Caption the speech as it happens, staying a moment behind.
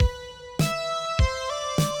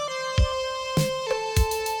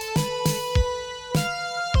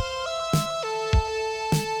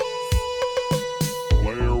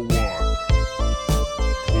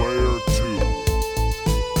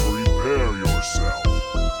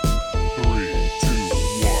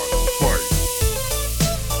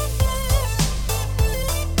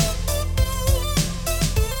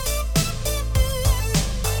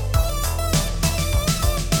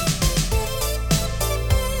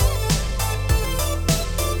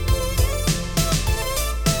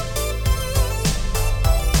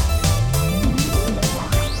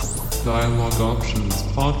Options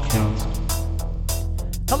Podcast.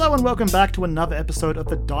 Hello and welcome back to another episode of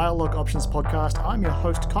the Dialogue Options Podcast. I'm your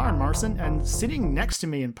host, Kyron Morrison, and sitting next to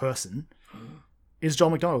me in person is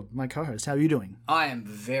Joel McDonald, my co-host. How are you doing? I am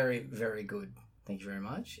very, very good. Thank you very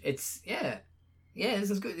much. It's, yeah,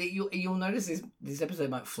 this is good. You'll notice this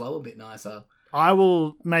episode might flow a bit nicer. I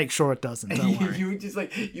will make sure it doesn't, don't worry. You just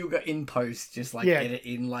you'll go in post, just edit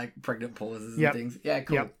in pregnant pauses and things. Yeah,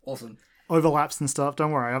 cool. Yep. Awesome. Overlaps and stuff,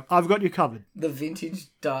 don't worry. I've got you covered. The vintage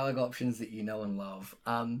dialogue options that you know and love.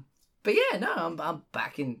 But yeah, no, I'm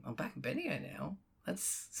back in Bendigo now.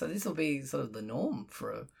 So this will be sort of the norm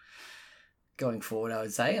for going forward, I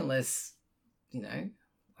would say, unless, I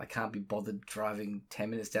can't be bothered driving 10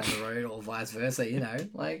 minutes down the road or vice versa,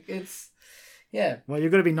 it's... Yeah. Well,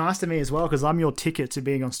 you've got to be nice to me as well, because I'm your ticket to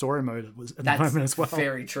being on story mode at the moment as well. That's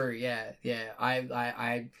very true, yeah.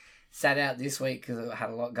 I sat out this week because I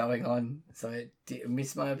had a lot going on, so I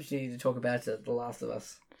missed my opportunity to talk about The Last of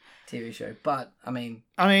Us TV show. But, I mean,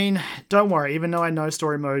 don't worry. Even though I know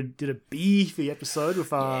story mode did a beefy episode with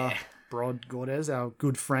Brod Gordes, our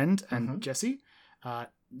good friend, and Jesse,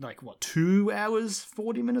 2 hours,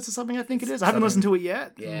 40 minutes or something, I think it is. I haven't listened to it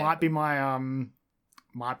yet. Yeah. Might be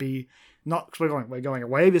not, because we're going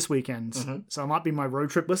away this weekend, so it might be my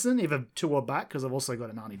road trip listen, either to or back, because I've also got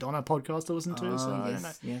an Auntie Donna podcast to listen to.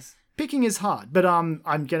 Yes. Picking is hard, but I'm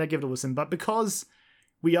gonna give it a listen. But because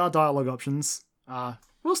we are dialogue options,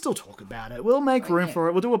 we'll still talk about it. We'll make room for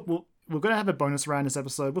it. We're gonna have a bonus round this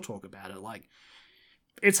episode. We'll talk about it.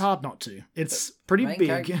 It's hard not to. It's pretty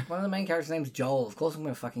big. One of the main characters' name's Joel. Of course I'm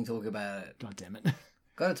gonna fucking talk about it. God damn it.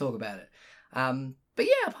 Gotta talk about it. But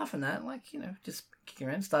yeah, apart from that, just kicking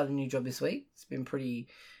around, started a new job this week. It's been pretty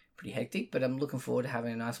hectic, but I'm looking forward to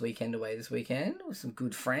having a nice weekend away this weekend with some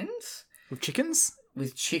good friends. With chickens?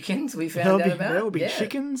 With chickens, we found out about. There will be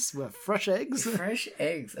chickens with fresh eggs. Fresh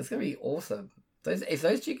eggs. That's going to be awesome. If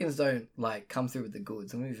those chickens don't, come through with the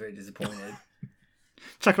goods, I'm going to be very disappointed.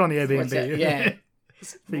 Check it on the Airbnb. Yeah.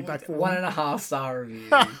 Feedback form. 1.5 star review.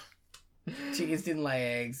 Chickens didn't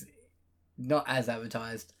lay eggs. Not as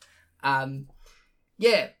advertised.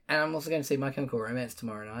 Yeah, and I'm also going to see My Chemical Romance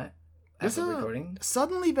tomorrow night after recording.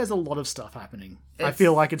 Suddenly there's a lot of stuff happening. I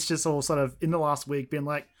feel like it's just all sort of in the last week being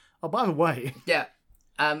like, oh, by the way. Yeah.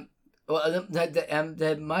 The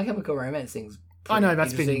My Chemical Romance thing's I know,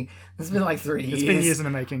 that's been... It's been 3 years. It's been years in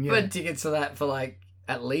the making, yeah. But tickets for that for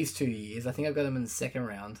at least 2 years. I think I've got them in the second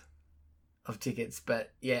round of tickets,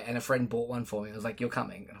 but yeah, and a friend bought one for me. I was like, "You're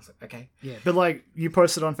coming," and I was like, "Okay." Yeah, but you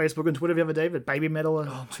posted on Facebook and Twitter the other day that Baby Metal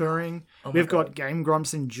are touring. We've got Game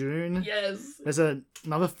Grumps in June. Yes. There's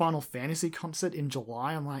another Final Fantasy concert in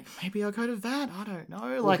July. I'm like, maybe I'll go to that. I don't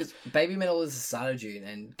know. Baby Metal is the start of June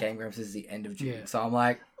and Game Grumps is the end of June. Yeah. So I'm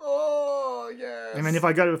like, oh yes. I mean, if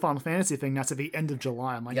I go to the Final Fantasy thing, that's at the end of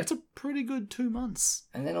July. I'm like, that's a pretty good 2 months.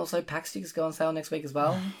 And then also PAX tickets go on sale next week as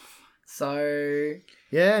well. So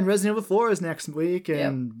yeah, and Resident Evil 4 is next week,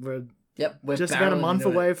 and we're just about a month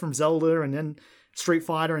away from Zelda, and then Street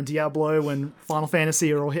Fighter and Diablo and Final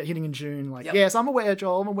Fantasy are all hitting in June. Yes, I'm aware,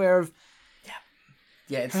 Joel. I'm aware of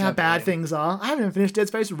it's how bad things are. I haven't even finished Dead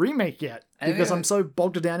Space Remake yet because I'm so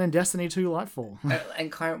bogged down in Destiny 2 Lightfall.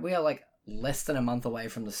 And current, we are less than a month away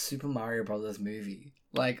from the Super Mario Brothers movie.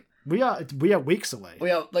 We are weeks away.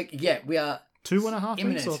 We are we are 2.5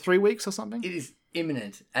 weeks or 3 weeks or something. It is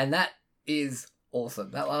imminent, and that is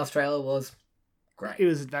awesome. That last trailer was great.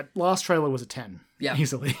 That last trailer was a 10. Yeah,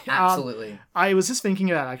 easily. Absolutely. I was just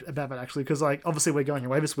thinking about that actually, because obviously we're going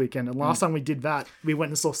away this weekend, and last time we did that, we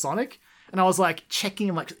went and saw Sonic, and I was checking,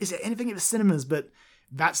 I'm like, is there anything in the cinemas? But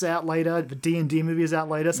that's out later. The D&D movie is out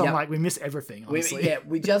later, so I'm like, we miss everything. Honestly.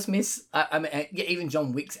 We just miss. Even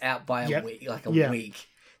John Wick's out by a week, week.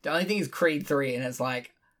 The only thing is Creed 3, and it's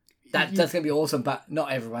that's gonna be awesome, but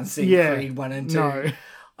not everyone's seen Creed 1 and 2. No.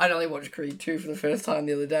 I only watched Creed 2 for the first time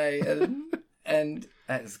the other day, and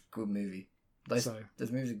that's a good movie. Those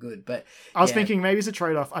movies are good, but I was thinking maybe it's a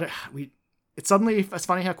trade-off. It's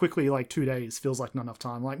funny how quickly 2 days feels like not enough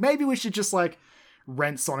time. Maybe we should just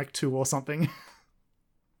rent Sonic 2 or something.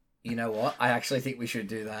 You know what? I actually think we should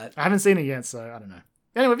do that. I haven't seen it yet, so I don't know.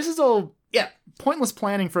 Anyway, this is all pointless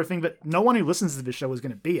planning for a thing that no one who listens to this show is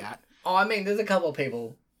going to be at. Oh, I mean, there's a couple of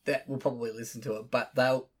people that will probably listen to it, but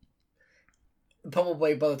they'll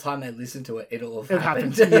probably by the time they listen to it, it'll have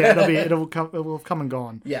happened. Yeah, it will have come and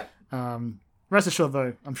gone. Yeah. Rest assured,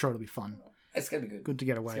 though, I'm sure it'll be fun. It's gonna be good. Good to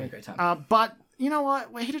get away. It's gonna be a great time. But you know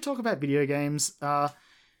what? We're here to talk about video games.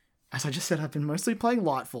 As I just said, I've been mostly playing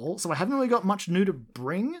Lightfall, so I haven't really got much new to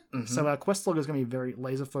bring. Mm-hmm. So our quest log is going to be very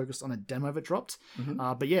laser focused on a demo that dropped. Mm-hmm.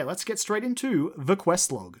 But yeah, let's get straight into the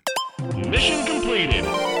quest log. Mission completed.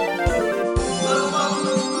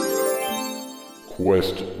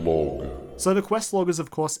 Quest log. So the quest log is, of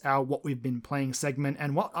course, our what we've been playing segment,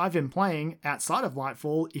 and what I've been playing outside of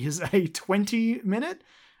Lightfall is a 20-minute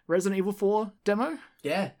Resident Evil 4 demo.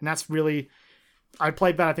 Yeah. And that's really... I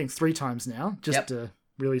played that, I think, 3 times now, just Yep. to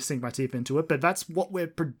really sink my teeth into it. But that's what we're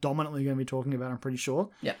predominantly going to be talking about, I'm pretty sure.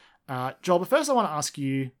 Yep. Joel, but first I want to ask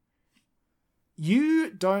you,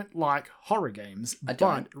 you don't like horror games, I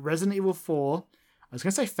don't. but Resident Evil 4... I was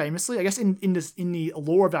going to say famously, I guess in the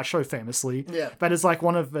lore of our show famously, Yeah. that is like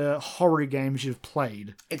one of the horror games you've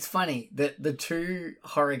played. It's funny that the 2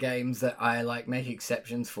 horror games that I like make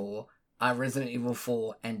exceptions for are Resident Evil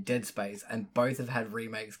 4 and Dead Space, and both have had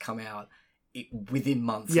remakes come out within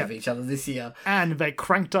months Yeah. of each other this year. And they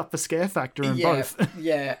cranked up the scare factor in both.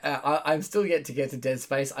 I'm still yet to get to Dead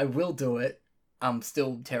Space. I will do it. I'm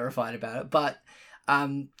still terrified about it, but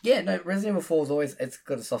Resident Evil 4 is always, it's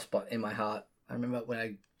got a soft spot in my heart. I remember when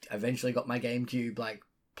I eventually got my GameCube, like,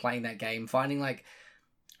 playing that game, finding, like,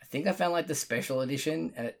 I think I found, like, the special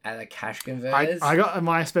edition at a cash converters. I got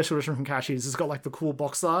my special edition from Cashies. It's got like the cool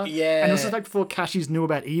box art. Yeah. And this was like before Cashies knew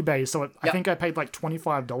about eBay, so I think I paid like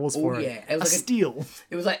 $25 for it. Yeah. It was a like steal.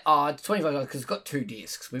 It was like, it's $25 because it's got 2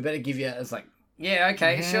 discs. We better give you, it's like, yeah,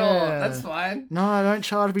 okay, sure, that's fine. No, don't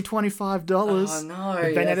charge me $25. Oh, no. But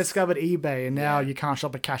then I that's- discovered eBay, and now you can't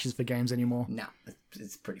shop at Cashies for games anymore. No,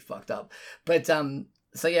 it's pretty fucked up. But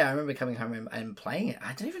so yeah, I remember coming home and playing it.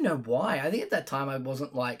 I don't even know why. I think at that time I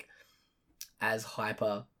wasn't like as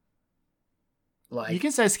hyper. Like You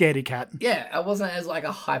can say scaredy cat. yeah, I wasn't as like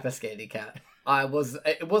a hyper scaredy cat.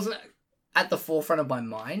 It wasn't at the forefront of my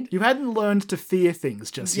mind. You hadn't learned to fear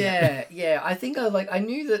things just yet. Yeah. I think I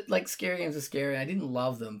knew that like scary games were scary. I didn't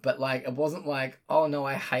love them, but like it wasn't like, oh no,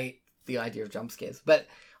 I hate the idea of jump scares. But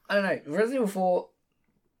I don't know, Resident Evil 4.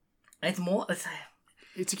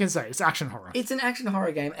 You can say it's action horror. It's an action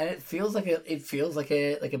horror game, and it feels like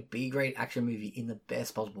a B grade action movie in the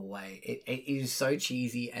best possible way. It is so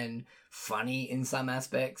cheesy and funny in some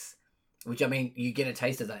aspects, which I mean, you get a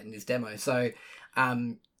taste of that in this demo. So,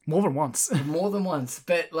 More than once. more than once,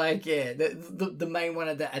 but like yeah, the main one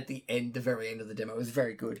at the end, the very end of the demo was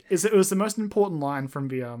very good. It was the most important line from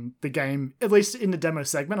the game, at least in the demo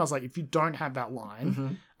segment. I was like, if you don't have that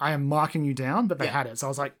line, I am marking you down. But they had it, so I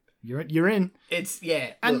was like, you're in. It's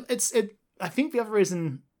And I think the other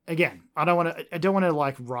reason, again, I don't want to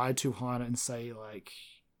like ride too hard and say like,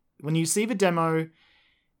 when you see the demo,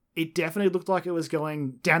 it definitely looked like it was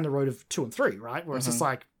going down the road of 2 and 3, right? Where it's just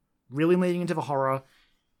like really leading into the horror.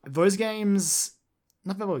 Those games,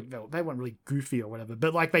 not that they weren't really goofy or whatever,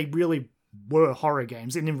 but like they really were horror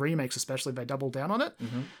games, and in remakes especially, they doubled down on it.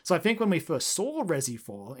 So I think when we first saw Resi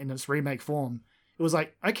 4 in its remake form, it was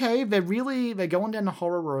like, okay, they're going down the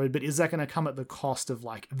horror road, but is that going to come at the cost of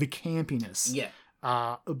like the campiness?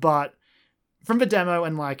 Yeah. But from the demo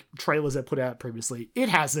and like trailers they put out previously, it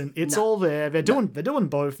hasn't. It's all there. They're doing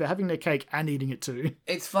both. They're having their cake and eating it too.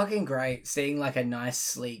 It's fucking great seeing like a nice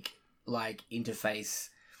sleek like interface,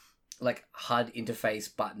 like HUD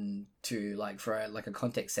interface button to like for a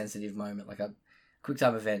context sensitive moment, like a quick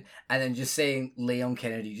time event, and then just seeing Leon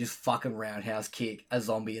Kennedy just fucking roundhouse kick a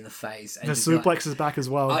zombie in the face. And The just, suplex is back as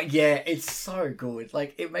well. yeah, it's so good.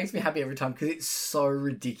 Like it makes me happy every time because it's so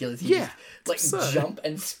ridiculous. He Yeah, just, like absurd. jump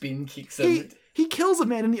and spin kicks him. He kills a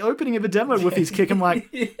man in the opening of a demo with his kick. I'm like,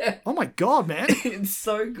 yeah, oh my god, man. it's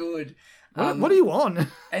so good. What are you on?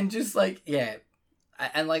 And just like yeah,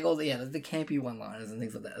 and like all the campy one-liners and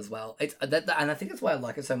things like that as well. It's that, and I think that's why I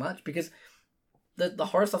like it so much because the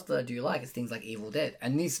horror stuff that I do like is things like Evil Dead,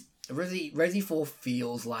 and this Resi 4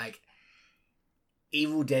 feels like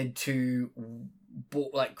Evil Dead 2,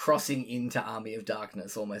 like crossing into Army of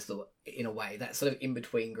Darkness almost in a way. That sort of in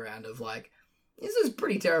between ground of like, this is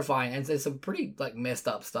pretty terrifying, and there's some pretty like messed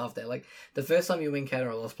up stuff there. Like the first time you encounter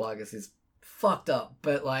a Los Plagas is fucked up,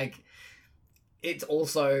 but like it's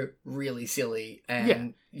also really silly.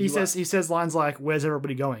 And he says lines like, "Where's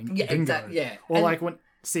everybody going?" Yeah, Bingo. exactly. Yeah, Or and, like when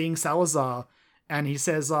seeing Salazar, and he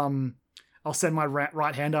says, "I'll send my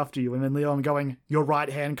right hand after you," and then Leon going, "Your right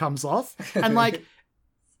hand comes off," and like.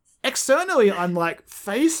 Externally, I'm like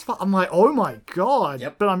I'm like, oh my god!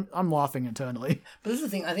 Yep. But I'm laughing internally. But this is the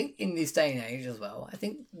thing. I think in this day and age as well, I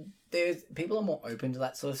think people are more open to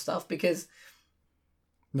that sort of stuff because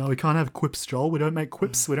No, we can't have quips, Joel. We don't make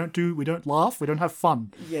quips. We don't laugh. We don't have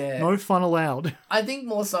fun. yeah, No fun allowed. I think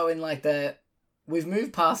more so in like we've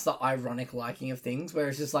moved past the ironic liking of things, where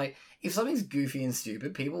it's just like if something's goofy and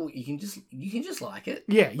stupid, people you can just like it.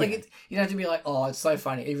 Yeah, Like yeah. you don't have to be like, oh, it's so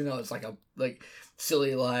funny, even though it's like a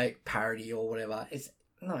silly like parody or whatever. It's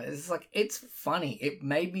like it's funny. It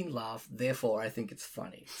made me laugh, therefore I think it's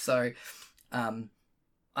funny. So,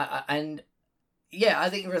 and yeah, I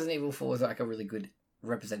think Resident Evil 4 is like a really good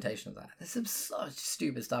representation of that. There's some such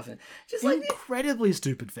stupid stuff in it. Just like incredibly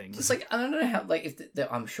stupid things. just like I don't know how like if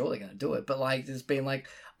I'm sure they're gonna do it, but like just being like,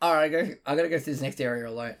 all right, I gotta go through this next area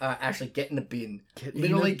alone. Actually, get in the bin.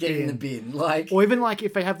 Literally get in the bin. Like, or even like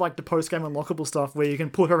if they have like the post game unlockable stuff where you can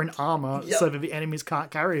put her in armor Yep. so that the enemies can't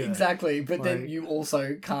carry her. exactly, but then Like- you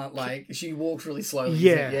also can't like she walks really slowly.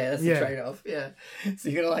 Yeah, so, yeah, that's yeah. the trade off. Yeah, so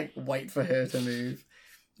you gotta like wait for her to move.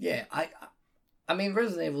 Yeah, I mean,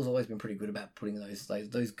 Resident Evil's always been pretty good about putting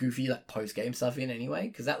those goofy like post game stuff in anyway,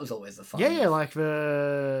 because that was always the fun. Yeah, like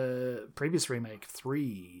the previous remake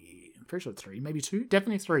 3. I'm pretty sure 3, maybe 2,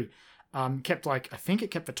 definitely 3. Kept like I think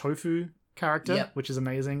it kept the tofu character, Yep. which is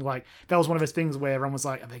amazing. Like that was one of those things where everyone was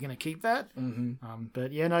like, "Are they going to keep that?" Mm-hmm.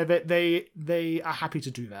 But yeah, no, they are happy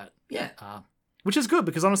to do that, Yeah, which is good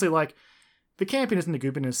because honestly, like the campiness and the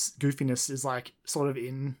goofiness is like sort of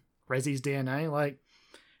in Resi's DNA. Like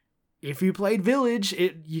if you played Village,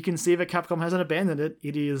 you can see that Capcom hasn't abandoned it.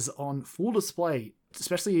 It is on full display,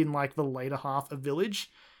 especially in like the later half of Village,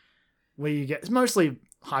 where you get mostly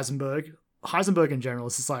Heisenberg. Heisenberg in general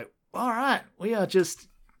is just like, all right, we're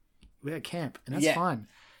at camp, and that's Yeah. fine.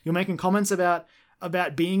 You're making comments about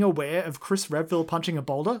being aware of Chris Redfield punching a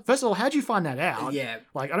boulder. First of all, how'd you find that out? yeah.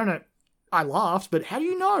 Like, I don't know. I laughed, but how do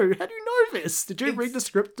you know? How do you know this? Did you It's- read the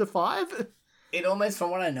script to 5? It almost,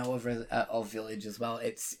 from what I know of Village as well,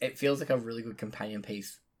 it feels like a really good companion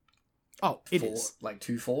piece. Oh, it for, is. like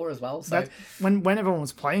 2-4 as well. So That's, when everyone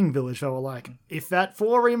was playing Village, they were like, if that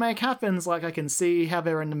 4 remake happens, like I can see how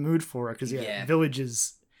they're in the mood for it. Because Yeah. Village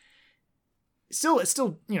is it's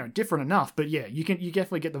still different enough, but yeah, you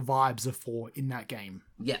definitely get the vibes of 4 in that game.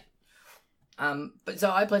 yeah. But so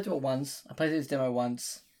I played through it once. I played through this demo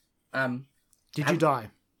once. Did you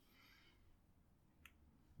die?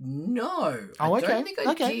 No. Oh, I okay, don't think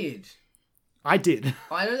I okay. did. I did.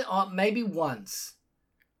 I don't. Maybe once.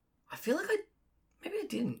 I feel like maybe I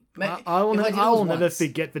didn't. Maybe, I will, if did, it I will was never once.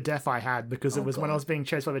 forget the death I had because it Oh, was when I God. was being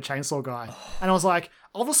chased by the chainsaw guy, and I was like,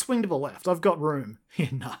 "I'll just swing to the left. I've got room."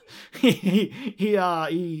 Nah.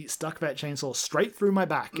 He stuck that chainsaw straight through my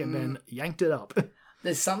back and then yanked it up.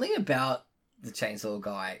 There's something about the chainsaw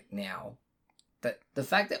guy now that the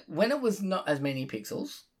fact that when it was not as many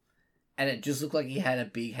pixels and it just looked like he had a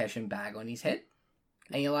big Hessian bag on his head,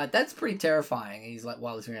 and you're like, that's pretty terrifying. And he's like,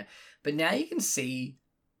 well, but now you can see,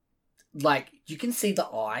 like, you can see the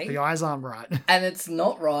eye, The eyes aren't right. and it's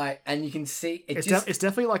not right, and you can see It's just. it's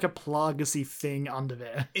definitely like a plaguey thing under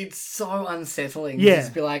there. It's so unsettling. Yeah. To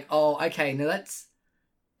just be like, oh, okay, no, that's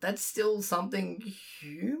still something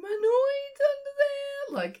humanoid under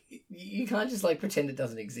there. Like, you can't just like pretend it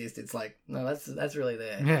doesn't exist. It's like, no, that's really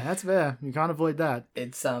there. Yeah, that's fair. You can't avoid that.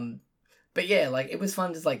 It's but yeah, like it was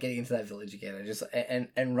fun just like getting into that village again and just and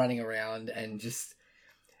running around and just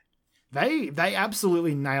They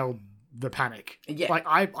absolutely nailed the panic. Yeah. Like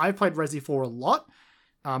I played Resi 4 a lot.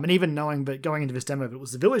 And even knowing that going into this demo, if it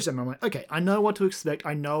was the village demo, I'm like, okay, I know what to expect.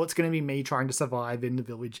 I know it's going to be me trying to survive in the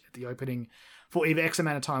village at the opening for either X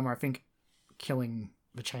amount of time, or I think killing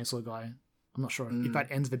the chainsaw guy. I'm not sure if that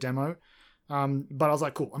ends the demo. But I was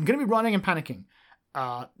like, cool, I'm going to be running and panicking.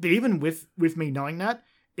 Even with me knowing that,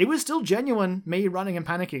 it was still genuine me running and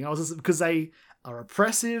panicking. I was just, because they are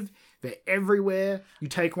oppressive. They're everywhere. You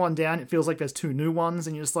take one down, it feels like there's 2 new ones,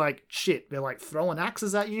 and you're just like, shit, they're like throwing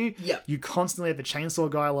axes at you. Yeah. You constantly have the chainsaw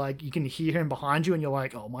guy, like, you can hear him behind you, and you're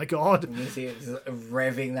like, oh my god. you see it just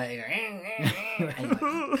revving that, and you're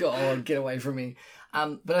like, God, get away from me.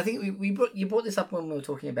 But I think you brought this up when we were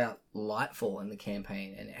talking about Lightfall and the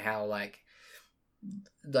campaign and how like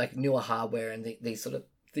newer hardware and these sort of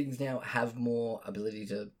things now have more ability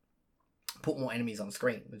to put more enemies on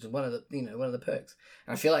screen, which is one of the perks.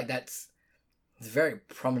 And I feel like it's very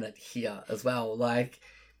prominent here as well. Like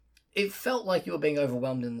it felt like you were being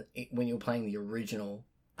overwhelmed when you were playing the original,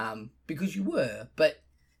 because you were, but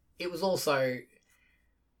it was also,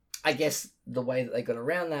 I guess, the way that they got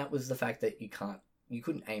around that was the fact that you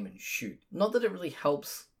couldn't aim and shoot. Not that it really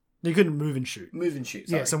helps You couldn't move and shoot. sorry.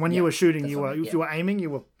 Yeah, so when you were shooting, that's you were what I mean, if you were aiming, you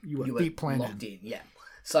were deep planted. locked in, yeah.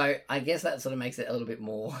 So I guess that sort of makes it a little bit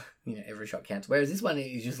more, every shot counts. Whereas this one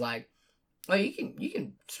is just like, oh, you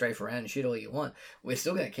can strafe around and shoot all you want. We're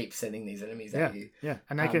still going to keep sending these enemies at you. Yeah,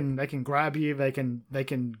 and they can grab you, they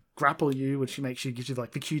can grapple you, which gives you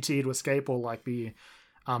like the QT to escape, or like the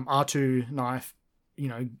R2 knife,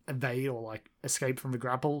 evade or like escape from the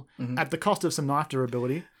grapple at the cost of some knife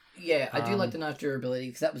durability. Yeah, I do like the knife durability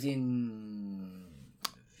because that was in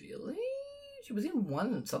Village. It was in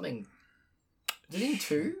one something. Was it in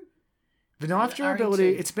 2? The knife RE2. durability,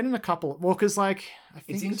 it's been in a couple. Well, because like I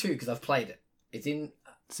think It's in 2 because I've played it. It's in.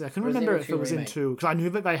 So I couldn't Resident remember Evil if 2 it was in remake. 2, because I knew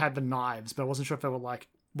that they had the knives, but I wasn't sure if they were like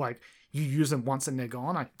you use them once and they're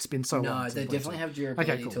gone. It's been so long. No, since they I played definitely 2. have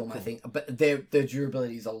durability Okay, to them, cool. I think. But their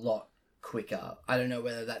durability is a lot quicker. I don't know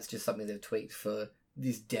whether that's just something they've tweaked for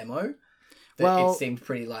this demo. That Well, it seemed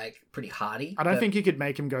pretty hardy. I don't but- think you could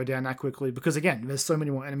make him go down that quickly because, again, there's so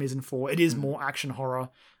many more enemies in 4. It is more action horror,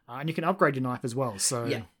 and you can upgrade your knife as well. So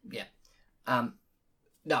Yeah.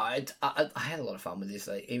 No, I had a lot of fun with this.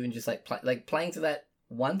 Like, even just like playing to that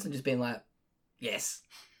once and just being like, yes,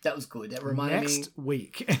 that was good. That reminded me. next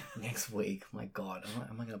week. Next week. My God,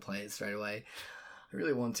 am I going to play it straight away? I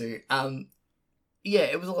really want to. Yeah,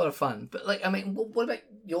 it was a lot of fun. But like, I mean, what about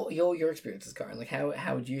your experiences, Karen? Like, how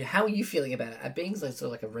are you feeling about it? Being like, sort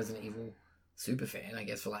of like a Resident Evil super fan, I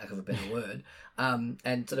guess, for lack of a better word,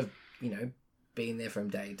 and sort of being there from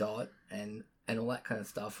day dot and all that kind of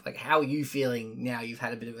stuff. Like, how are you feeling now? You've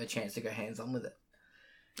had a bit of a chance to go hands on with it.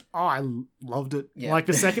 Oh, I loved it. Yeah. Like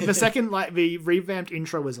the second, like the revamped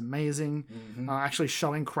intro was amazing. Mm-hmm. Actually,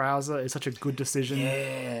 showing Krauser is such a good decision.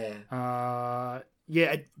 Yeah.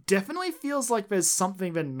 Yeah, it definitely feels like there's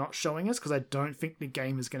something they're not showing us because I don't think the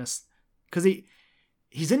game is gonna. Because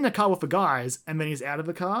he's in the car with the guys and then he's out of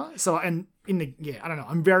the car. So I don't know.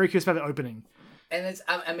 I'm very curious about the opening. And it's,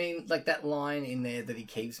 I mean, like that line in there that he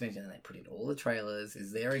keeps mentioning, they put in all the trailers,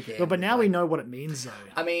 is there again. But now we know what it means, though.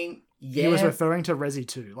 I mean, yeah. He was referring to Resi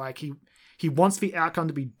 2. Like, he wants the outcome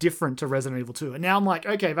to be different to Resident Evil 2. And now I'm like,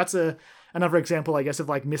 okay, that's another example, I guess, of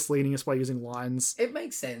like misleading us by using lines. It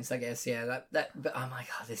makes sense, I guess, yeah. But oh my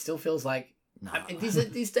God, there still feels like, No. I mean,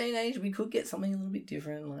 this day and age, we could get something a little bit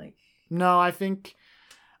different, like. No, I think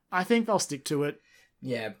they'll stick to it.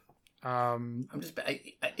 Yeah. Um,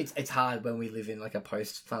 It's hard when we live in like a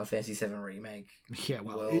post Final Fantasy VII remake yeah,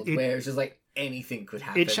 well, world where it's just like anything could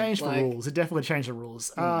happen. it changed like, the rules. It definitely changed the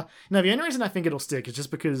rules. No, the only reason I think it'll stick is just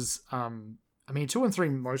because, I mean, 2 and 3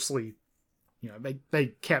 mostly, they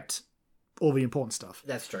kept all the important stuff.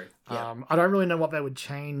 That's true. Yeah. I don't really know what they would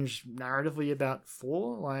change narratively about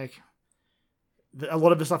 4. Like, a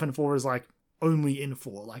lot of the stuff in 4 is like only in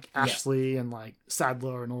 4, like Ashley and like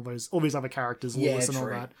Sadler and all these other characters, Lewis and all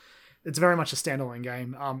true. that. It's very much a standalone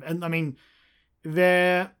game. And I mean,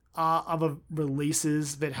 there are other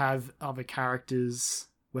releases that have other characters.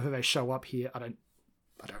 Whether they show up here, I don't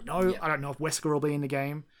know. Yeah. I don't know if Wesker will be in the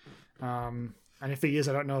game. And if he is,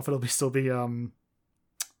 I don't know if it'll still be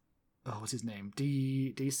what's his name?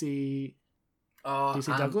 DC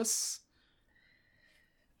Douglas?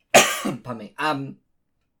 Pardon me. I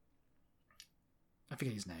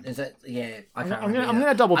forget his name. Is that, yeah, I I'm can't gonna- remember I'm either.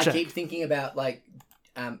 gonna double I check. keep thinking about like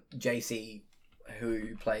JC,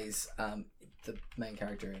 who plays the main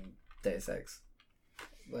character in Deus Ex.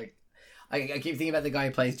 Like, I keep thinking about the guy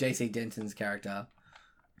who plays JC Denton's character.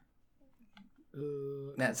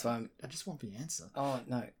 That's why I just want the answer. Oh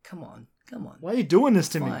no! Come on! Why are you doing this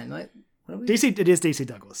to Fine. me? Like, what are we? DC, it is DC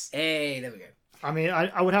Douglas. Hey, there we go. I mean,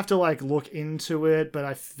 I would have to like look into it,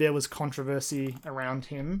 but there was controversy around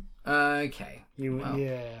him. Okay. Well,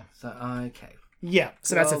 Yeah. So okay. Yeah.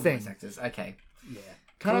 So that's the Well, thing. voice actors. Okay. Yeah.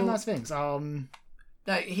 Kind of Cool. nice things.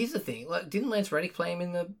 No, here's the thing. Like, didn't Lance Reddick play him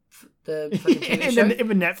in the fucking TV in show? the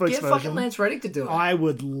Netflix Get version, fucking Lance Reddick to do it. I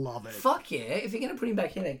would love it. Fuck yeah! If you're gonna put him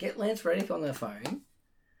back in there, get Lance Reddick on the phone.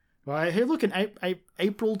 Right here, look, in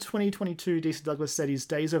April 2022, DC Douglas said his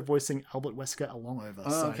days of voicing Albert Wesker are long over. Oh,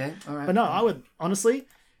 so. okay, all right. But no, I would honestly,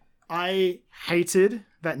 I hated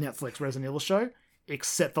that Netflix Resident Evil show,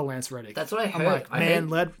 except for Lance Reddick. That's what I I'm heard. like, man,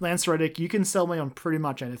 Lance Reddick, you can sell me on pretty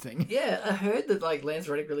much anything. Yeah, I heard that like Lance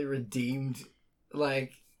Reddick really redeemed,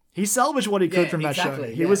 like, He salvaged what he could Yeah, from that exactly,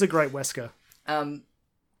 show. He yeah. was a great Wesker.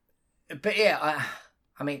 But yeah,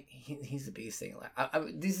 I mean, he's the biggest thing.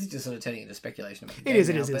 Like, this is just sort of turning into speculation. About the It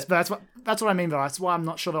game is. now, But that's what I mean, though. That's why I'm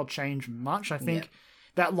not sure they'll change much. I think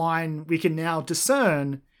that line we can now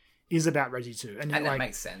discern is about Resi 2. And that like,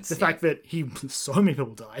 makes sense. the fact that so many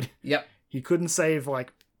people died. Yep. He couldn't save,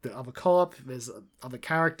 like, the other cop. There's other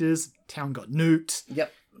characters. Town got nuked.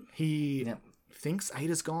 Yep. He thinks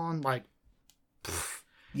Ada's gone. Like,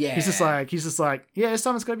 Yeah. he's just like, yeah, this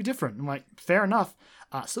time it's got to be different. I'm like, fair enough.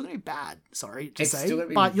 Still gonna be bad. Sorry to It's say, still gonna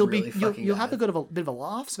be but really fucking you'll have bad. a bit of a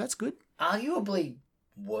laugh, so that's good. Arguably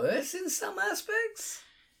worse in some aspects.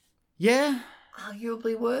 Yeah,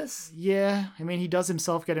 Arguably worse. yeah. I mean, he does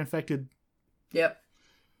himself get infected. Yep.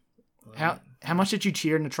 How much did you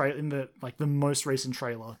cheer in the most recent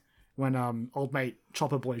trailer when old mate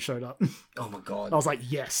Chopper Boy showed up? Oh my god. I was like,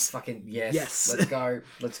 yes. Fucking yes. Yes. Let's go.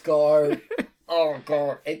 Let's go. Oh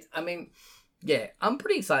god. I mean, yeah, I'm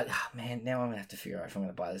pretty excited. Oh, man, now I'm gonna have to figure out if I'm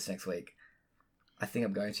gonna buy this next week. I think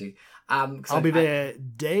I'm going to. 'Cause I'll be there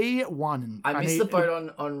day one. I missed the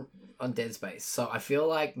boat on Dead Space, so I feel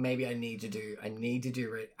like maybe I need to do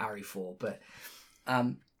RE4. But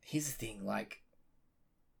here's the thing, like,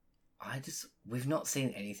 we've not seen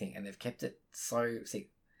anything, and they've kept it so. See,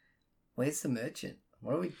 where's the merchant?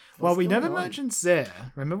 Well, we know the merchant's there.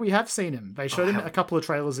 Remember, we have seen him. They showed him a couple of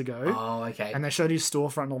trailers ago. Oh, okay. And they showed his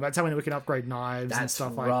storefront and all that. That's how we can upgrade knives and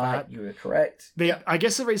stuff like that. You were correct. But I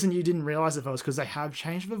guess the reason you didn't realize it was because they have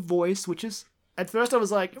changed the voice, which is, at first I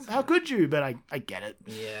was like, how could you? But I get it.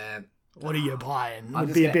 Yeah. What are you buying? It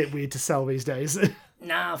would be a bit weird to sell these days.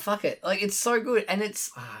 Nah, fuck it. Like, it's so good. And it's,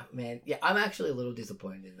 man, yeah, I'm actually a little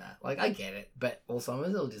disappointed in that. Like, I get it. But also I'm a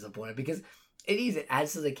little disappointed because it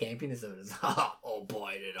adds to the campiness of it. It's, I'll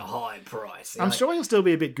buy it at a high price. I'm sure he'll still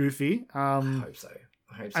be a bit goofy. I hope so.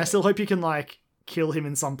 I still hope you can, like, kill him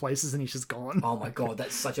in some places and he's just gone. Oh my god,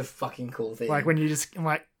 that's such a fucking cool thing. Like, when you just,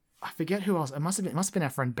 like, I forget who else. It must have been our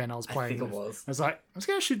friend Ben I was playing with. I think it was. I was like, I'm just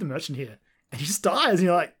going to shoot the merchant here. And he just dies. And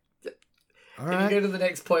you're like, all right. And you go to the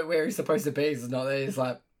next point where he's supposed to be. He's not there. He's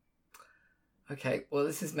like, okay, well,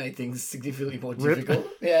 this has made things significantly more difficult.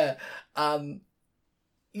 Yeah.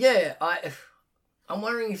 Yeah, I'm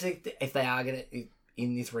wondering if they are going to,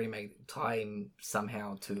 in this remake, tie him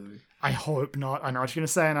somehow to... I hope not. I know what you're going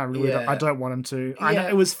to say, and I really don't want him to. I know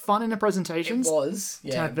it was fun in the presentations. It was,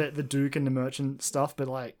 to have the Duke and the merchant stuff, but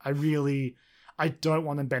like, I don't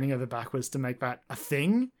want them bending over backwards to make that a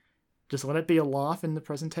thing. Just let it be a laugh in the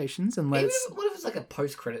presentations, and what if it's like a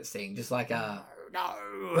post-credits thing, just like a...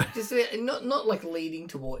 No. Just not like leading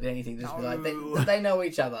toward anything, just be like, they know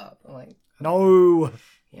each other. I'm like... No.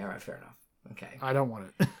 Yeah, right, fair enough. Okay. I don't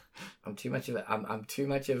want it. I'm too much of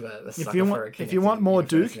a sucker if you want more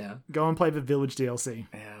Duke, go and play the Village DLC.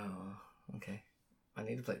 Oh, okay. I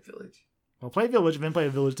need to play Village. Well, play Village and then play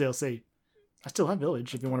the Village DLC. I still have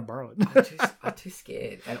Village if you want to borrow it. I'm too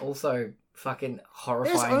scared. And also, fucking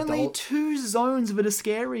horrifying. There's only 2 zones that are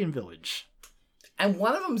scary in Village. And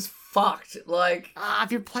one of them's fucked. Like...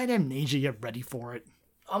 if you've played Amnesia, you're ready for it.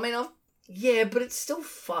 I mean, yeah, but it's still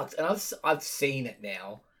fucked. And I've seen it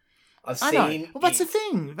now. I know. Well, that's the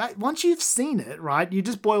thing. Once you've seen it, right, you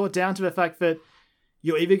just boil it down to the fact that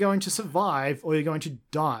you're either going to survive or you're going to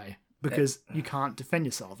die because you can't defend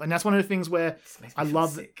yourself. And that's one of the things where I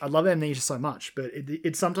love Amnesia so much, but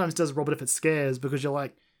it sometimes does rob it if it scares because you're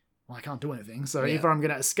like, well, I can't do anything. So either I'm going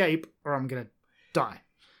to escape or I'm going to die.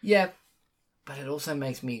 Yeah. But it also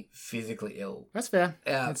makes me physically ill. That's fair.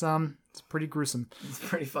 Yeah. It's pretty gruesome. It's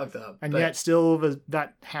pretty fucked up. And yet still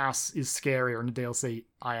that house is scarier in the DLC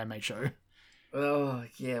IMHO. Oh,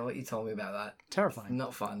 yeah, what you told me about that. Terrifying.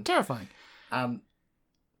 Not fun. Terrifying.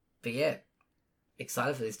 But yeah,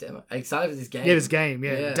 excited for this demo. Excited for this game. Yeah, this game.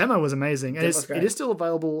 Yeah. The demo was amazing. And it is still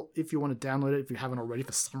available if you want to download it if you haven't already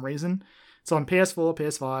for some reason. It's on PS4,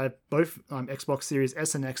 PS5, both Xbox Series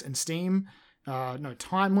S and X and Steam. No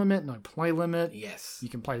time limit, no play limit. Yes. You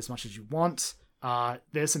can play as much as you want.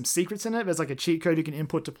 There's some secrets in it. There's like a cheat code you can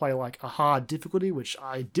input to play like a hard difficulty, which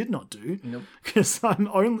I did not do. Nope. Because I'm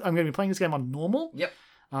going to be playing this game on normal. Yep.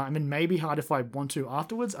 And then maybe hard if I want to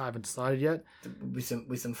afterwards. I haven't decided yet. With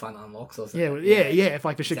some fun unlocks or something. Yeah. If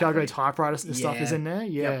like the Chicago typewriter stuff is in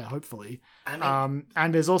there, hopefully. I mean,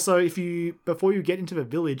 and there's also before you get into the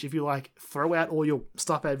village, if you like throw out all your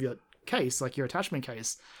stuff out of your case, like your attachment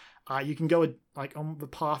case, you can go like on the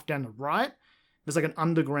path down the right. There's like an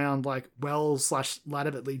underground like well/ladder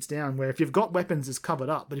that leads down where if you've got weapons it's covered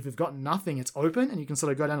up, but if you've got nothing it's open and you can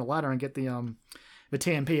sort of go down the ladder and get the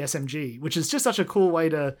TMP SMG, which is just such a cool way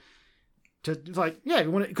to like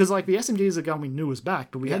because like the SMG is a gun we knew was back,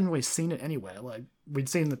 but we hadn't really seen it anywhere. Like we'd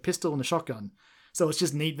seen the pistol and the shotgun, so it's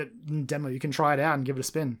just neat that in demo you can try it out and give it a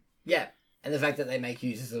spin. Yeah, and the fact that they make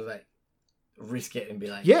you just sort of like risk it and be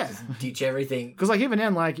like, just ditch everything. Because like even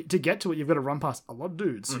then, like to get to it, you've got to run past a lot of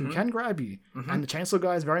dudes who can grab you, and the chainsaw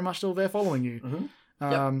guy is very much still there following you.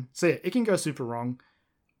 So yeah, it can go super wrong.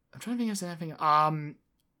 I'm trying to think of anything.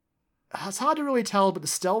 It's hard to really tell, but the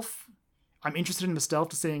stealth, I'm interested in the stealth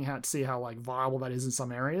to see how like viable that is in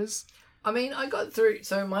some areas. I mean, I got through.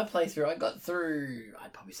 So my playthrough,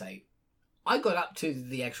 I'd probably say, I got up to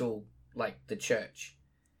the actual like the church.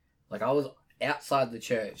 Like I was outside the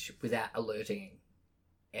church without alerting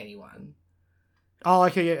anyone. Oh,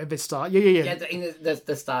 okay, yeah, at the start. Yeah. Yeah, in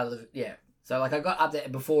the start of So like I got up there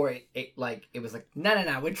before it was like, no,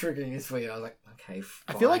 we're triggering this for you. I was like, okay,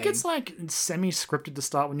 fine. I feel like it's like semi-scripted to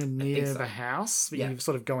start when you're near the house, but you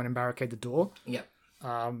sort of go in and barricade the door. Yep.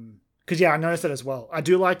 Because I noticed that as well. I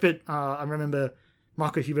do like that. I remember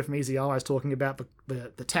Michael Huber from Easy Allies talking about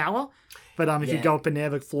the tower. But if you Yeah. go up in there,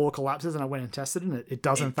 the floor collapses, and I went and tested it, and it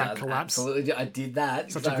does in fact collapse. Absolutely, I did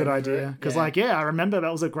that. Such 'cause a I good remember idea. it. Because, Yeah. I remember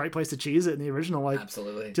that was a great place to cheese it in the original. Like,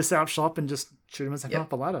 Absolutely. just set up shop and just shoot him as they come Yep.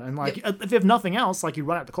 up a ladder. And, like, if you have nothing else, like, you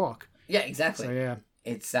run out the clock. Yeah, exactly. So, yeah.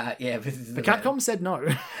 It's yeah, But Capcom said no.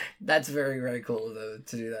 That's very, very cool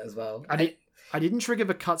to do that as well. I didn't trigger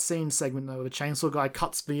the cutscene segment, though. The chainsaw guy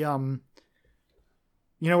cuts the, you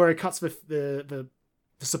know, where he cuts the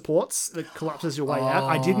supports that collapses your way out.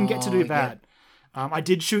 I didn't get to do that. I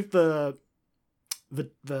did shoot the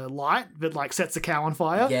light that like sets the cow on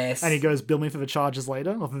fire. Yes. And he goes, bill me for the charges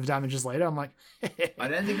later, or for the damages later. I'm like, I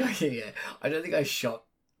don't think I shot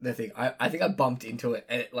the thing. I think I bumped into it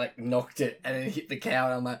and it like knocked it and then it hit the cow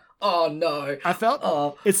and I'm like, oh no. I felt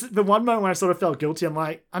Oh. it's the one moment when I sort of felt guilty. I'm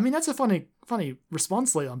like, I mean, that's a funny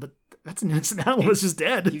response, Leon, but that's an innocent animal that's just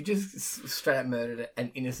dead. You just straight up murdered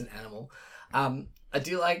an innocent animal. I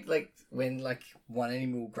do like when like one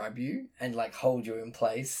enemy will grab you and like hold you in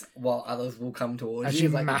place while others will come towards As you.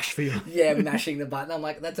 you Like, mash for you. yeah, mashing the button. I'm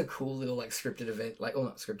like, that's a cool little like scripted event, like, or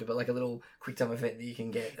not scripted, but like a little quick time event that you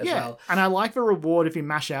can get as well. And I like the reward if you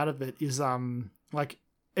mash out of it is like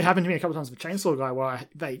it happened to me a couple times with Chainsaw Guy where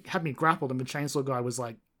they had me grappled and the Chainsaw Guy was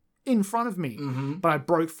like in front of me, but I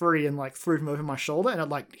broke free and like threw him over my shoulder and it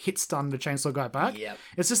like hit stun the Chainsaw Guy back. Yep.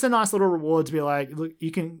 It's just a nice little reward to be like, look,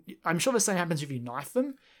 you can. I'm sure the same happens if you knife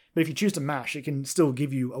them, but if you choose to mash, it can still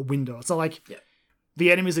give you a window. It's not like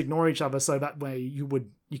the enemies ignore each other, so that way you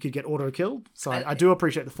could get auto killed. So I do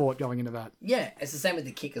appreciate the thought going into that. Yeah, it's the same with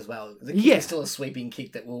the kick as well. The kick is still a sweeping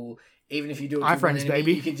kick that will, even if you do it to one friends, enemy,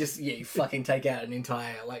 baby. you can just you fucking take out an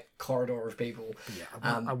entire like corridor of people.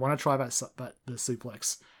 Yeah, I want to try the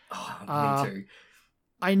suplex. Oh, me too.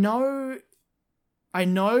 I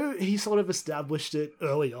know he sort of established it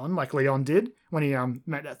early on, like Leon did when he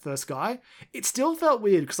met that first guy. It still felt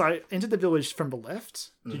weird because I entered the village from the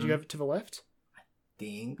left. Did you go to the left?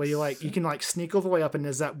 Where you can like sneak all the way up and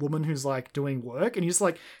there's that woman who's like doing work and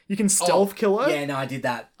you can stealth kill her. Yeah, no, I did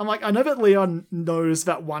that. I'm like, I know that Leon knows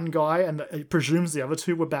that one guy and that presumes the other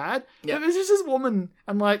two were bad. Yeah. But there's just this woman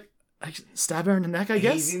and like I stab her in the neck, I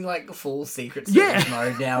guess. He's in like full secret service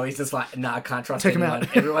mode now. He's just like, nah, I can't trust Take him anyone.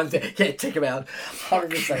 out. Everyone's there. Yeah, take him out.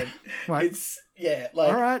 100%. Like, It's, yeah,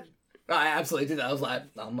 like, all right. I absolutely did that. I was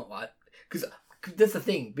like, no, I'm not right. Because that's the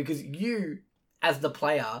thing. Because you, as the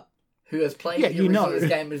player who has played the original this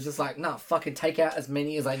game, is just like, nah, fucking take out as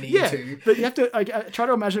many as I need to. But you have to I try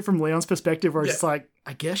to imagine it from Leon's perspective where it's just like,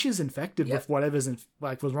 I guess she's infected with whatever's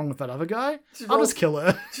was wrong with that other guy. I'll just kill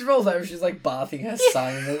her. She rolls over, she's like bathing her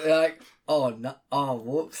son, and they're like, oh no, oh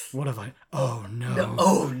whoops. What have I? Oh no. No,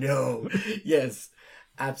 oh no. Yes,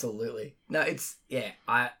 absolutely. No, it's, yeah,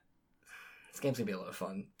 this game's gonna be a lot of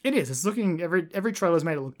fun. It is. It's looking, every trailer's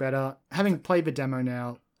made it look better. Having played the demo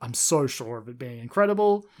now, I'm so sure of it being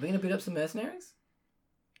incredible. We're gonna beat up some mercenaries?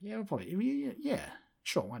 Yeah, we'll probably. Yeah,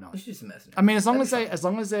 sure. Why not? We should do some mercenaries. I mean, as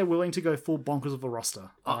long as they're willing to go full bonkers with the roster,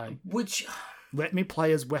 Which, let me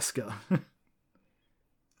play as Wesker.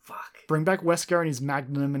 fuck, Bring back Wesker and his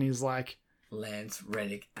Magnum, and he's like, Lance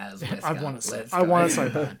Reddick as Wesker. I want it Let's I want it go. so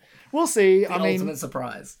bad. We'll see. The I mean, ultimate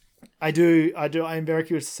surprise. I do. I am very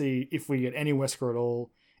curious to see if we get any Wesker at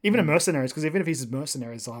all. Even a Mercenaries, because even if he's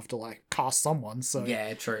Mercenaries, I'll have to like cast someone. So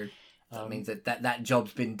Yeah, true. That means that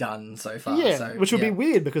job's been done so far. yeah, so, which would be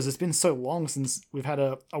weird because it's been so long since we've had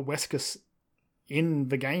a Wesker in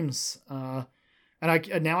the games. And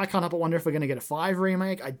now I can't help but wonder if we're going to get a 5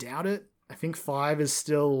 remake. I doubt it. I think 5 is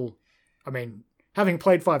still. I mean, having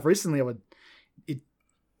played 5 recently, it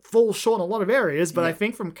falls short in a lot of areas. But I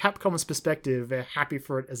think from Capcom's perspective, they're happy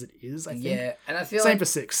for it as it is. I think. Yeah, and I feel Same like for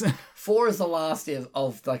 6. 4 is the last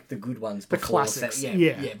of like the good ones. The Before classics,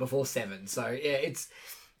 yeah, before 7. So yeah,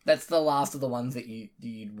 that's the last of the ones that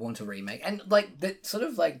you'd want to remake, and like that sort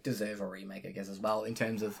of like deserve a remake, I guess, as well, in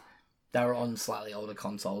terms of they were on slightly older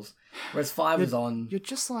consoles, whereas 5 was on. You're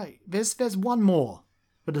just like there's one more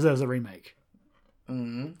that deserves a remake.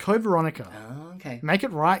 Code Veronica. Oh, okay. Make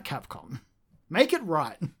it right, Capcom. Make it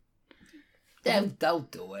right. They'll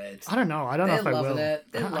do it. I don't know. I don't know if they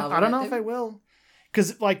will. I don't know if they will.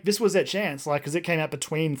 Because like this was their chance. Like because it came out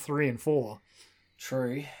between 3 and 4.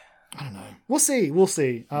 True. I don't know. We'll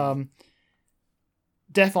see.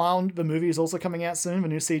 Death Island, the movie, is also coming out soon. The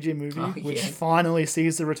new CG movie, which finally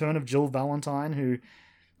sees the return of Jill Valentine, who,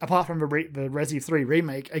 apart from the Resi 3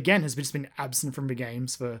 remake, again has just been absent from the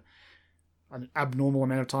games for an abnormal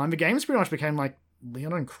amount of time. The games pretty much became like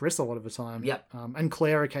Leon and Chris a lot of the time. Yep. And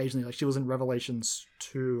Claire occasionally. Like she was in Revelations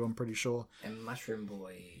 2, I'm pretty sure. And Mushroom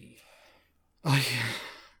Boy. Oh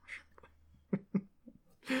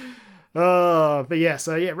yeah. But yeah,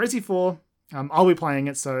 so yeah, Resi 4. I'll be playing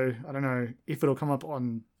it, so I don't know if it'll come up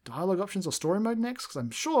on dialogue options or story mode next, because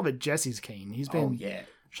I'm sure that Jesse's keen. He's been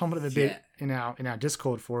chomping a bit in our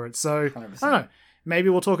Discord for it. So 100%. I don't know. Maybe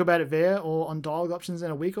we'll talk about it there or on dialogue options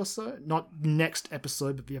in a week or so. Not next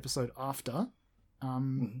episode, but the episode after.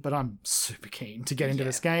 But I'm super keen to get into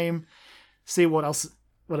this game, see what else,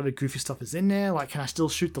 whatever goofy stuff is in there. Like, can I still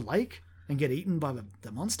shoot the lake and get eaten by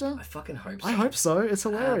the monster? I fucking hope so. I hope so. It's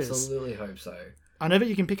hilarious. Absolutely hope so. I know that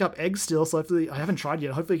you can pick up eggs still, so hopefully, I haven't tried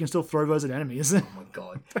yet. Hopefully you can still throw those at enemies. Oh my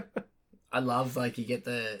god. I love, like, you get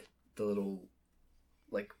the little,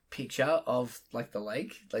 like, picture of, like, the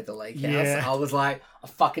lake house. Yeah. I was like, I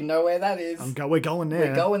fucking know where that is. We're going there.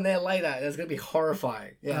 We're going there later. It's going to be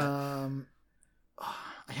horrifying. Yeah.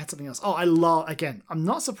 I had something else. I'm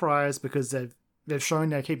not surprised because they've shown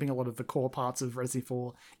they're keeping a lot of the core parts of Resi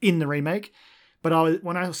 4 in the remake. But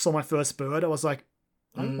when I saw my first bird, I was like,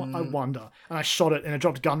 I wonder. And I shot it and it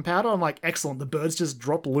dropped gunpowder. I'm like, excellent. The birds just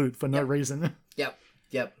drop loot for no reason.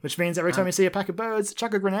 Yep. Which means every time you see a pack of birds,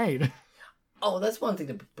 chuck a grenade. Oh, that's one thing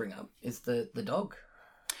to bring up is the dog.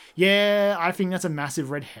 Yeah, I think that's a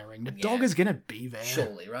massive red herring. The dog is gonna be there.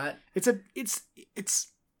 Surely, right?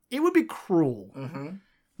 It would be cruel. Mm-hmm.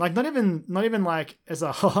 Like, not even like as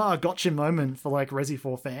a haha gotcha moment for like Resi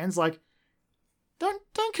 4 fans. Like,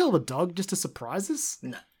 don't kill the dog just to surprise us.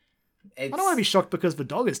 No. I don't want to be shocked because the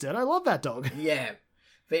dog is dead. I love that dog. Yeah.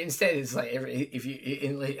 But instead, it's like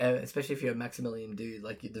especially if you're a Maximilian dude,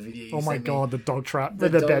 like the video. Oh my god, the dog trap, the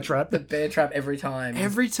bear trap, the bear trap every time.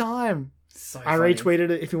 Every time. So I funny. retweeted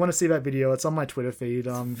it. If you want to see that video, it's on my Twitter feed.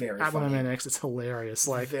 Very at funny. OneMNX. It's hilarious.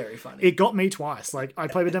 Like, very funny. It got me twice. Like, I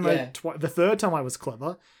played the demo the third time I was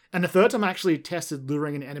clever, and the third time I actually tested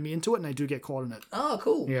luring an enemy into it, and they do get caught in it. Oh,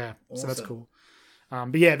 cool. Yeah, awesome. So that's cool.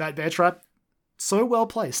 But yeah, that bear trap, so well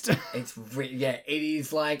placed. It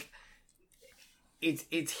is like its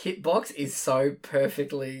hitbox is so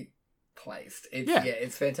perfectly placed.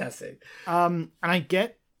 It's fantastic. And I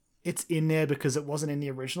get it's in there because it wasn't in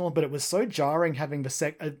the original, but it was so jarring having the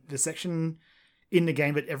section in the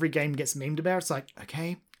game that every game gets memed about. It's like,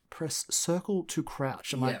 okay, press circle to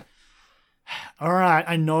crouch. I'm like, all right,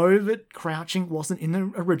 I know that crouching wasn't in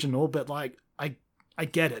the original, but like, I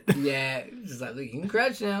get it. Yeah, it's just like, look, you can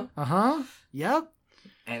crouch now. Yep.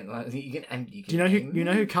 And you can. Do you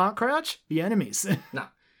know who can't crouch? The enemies. No.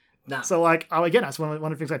 So like, again, that's one of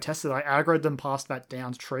the things I tested. I aggroed them past that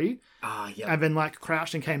downed tree. And then like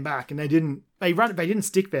crouched and came back, and they didn't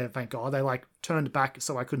stick there. Thank God. They like turned back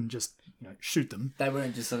so I couldn't just shoot them. They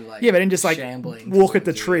weren't just sort of like they didn't just like shambling walk at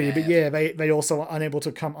the tree. But they also are unable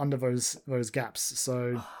to come under those gaps.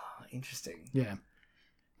 So interesting. Yeah.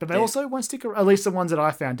 But they also won't stick around. At least the ones that I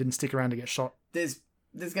found didn't stick around to get shot. There's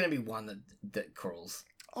going to be one that crawls.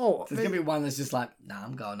 Oh, there's going to be one that's just like, nah,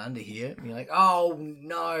 I'm going under here. And you're like, oh,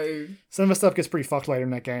 no. Some of the stuff gets pretty fucked later in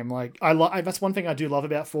that game. Like, that's one thing I do love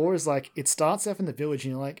about 4 is, like, it starts off in the village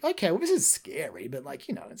and you're like, okay, well, this is scary. But, like,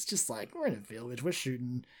 it's just like, we're in a village. We're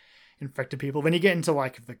shooting infected people. Then you get into,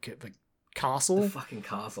 like, the castle. The fucking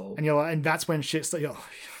castle. And you're like, and that's when shit's like,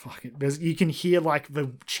 you can hear, like, the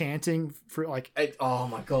chanting for, like... oh,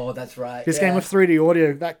 my God, that's right. This game with 3D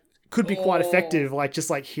audio, that... could be quite effective, like just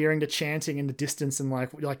like hearing the chanting in the distance and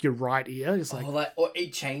like your right ear, just like or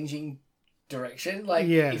it changing direction. Like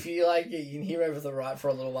if you you can hear over the right for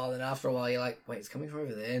a little while, then after a while you're like, wait, it's coming from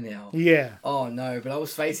over there now. Yeah. Oh no, but I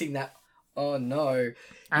was facing that. Oh no.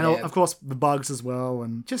 And of course the bugs as well,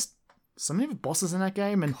 and just so many of the bosses in that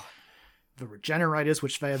game, and the regenerators,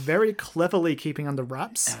 which they are very cleverly keeping under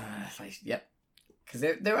wraps. Yep. Because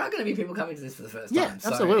there are going to be people coming to this for the first time. So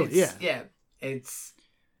absolutely.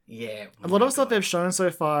 A lot of stuff they've shown so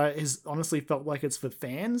far is honestly felt like it's for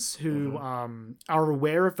fans who are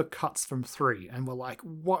aware of the cuts from 3 and were like,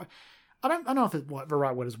 what? I don't know if the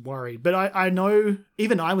right word is worried, but I know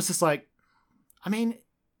even I was just like, I mean,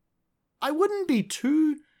 I wouldn't be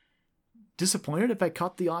too disappointed if they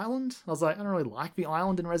cut the island. I was like, I don't really like the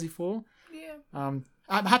island in Resi 4. Yeah. I'm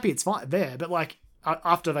happy it's fine there, but like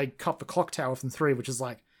after they cut the clock tower from 3, which is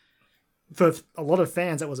like, for a lot of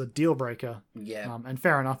fans, that was a deal breaker. Yeah. And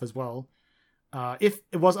fair enough as well. If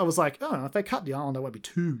it was, I was like, oh, if they cut the island, I won't be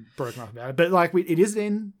too broken up about it. But like, it is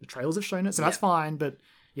in the trailers have shown it, so that's fine. But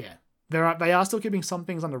yeah, they are still keeping some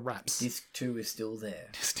things under wraps. Disc 2 is still there.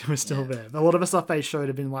 Disc 2 is still there. A lot of the stuff they showed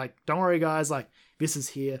have been like, don't worry, guys. Like, this is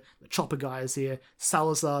here. The chopper guy is here.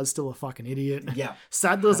 Salazar is still a fucking idiot. Yeah.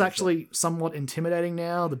 Sadler's actually somewhat intimidating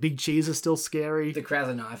now. The big cheese is still scary. The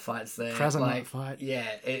Krauser knife fight's there. Krauser knife fight. Yeah.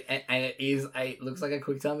 It looks like a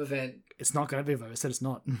quick time event. It's not going to be, though. I said it's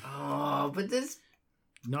not. Oh, but there's...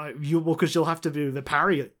 No, because you'll have to do the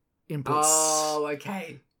parry inputs. Oh,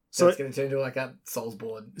 okay. So it's going to turn into like a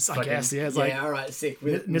Soulsborne. I guess, yeah. It's like, all right, sick.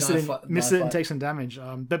 With miss it and take some damage.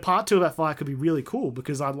 But part 2 of that fight could be really cool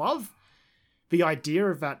because I love the idea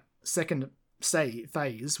of that second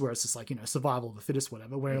phase where it's just like, survival of the fittest,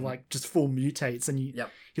 whatever, where like just full mutates and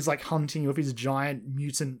he's like hunting with his giant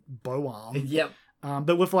mutant bow arm. Yep.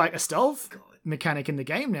 But with like a stealth mechanic in the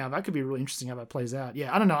game now, that could be really interesting how that plays out.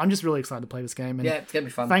 Yeah, I don't know. I'm just really excited to play this game. And yeah, it's going to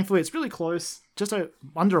be fun. Thankfully, it's really close. Just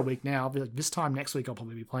under a week now. This time next week, I'll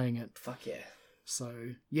probably be playing it. Fuck yeah. So,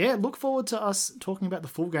 yeah, look forward to us talking about the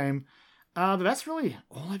full game. But that's really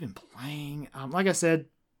all I've been playing. Like I said,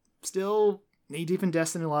 still knee-deep in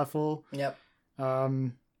Destiny Lightfall. Yep.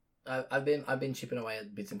 I've been chipping away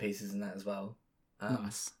at bits and pieces in that as well.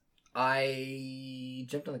 Nice. I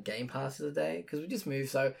jumped on the Game Pass the other day because we just moved.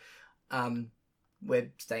 So,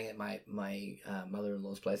 we're staying at my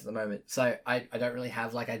mother-in-law's place at the moment. So I don't really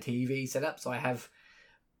have like a TV set up. So I have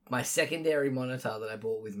my secondary monitor that I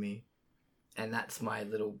brought with me, and that's my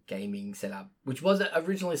little gaming setup, which was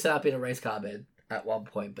originally set up in a race car bed at one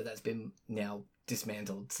point, but that's been now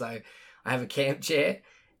dismantled. So I have a camp chair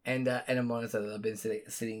and a monitor that I've been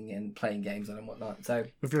sitting and playing games on and whatnot. So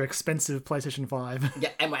with your expensive PlayStation 5. Yeah,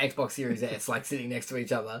 and my Xbox Series S, like sitting next to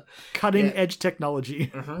each other. Cutting edge technology.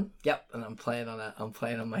 Mm-hmm. Yep, and I'm playing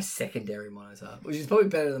on my secondary monitor, which is probably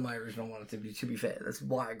better than my original monitor. To be fair, that's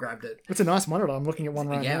why I grabbed it. It's a nice monitor. I'm looking at one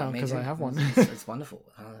right now because I have one. It's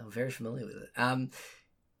wonderful. I'm very familiar with it.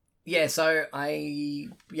 Yeah, so I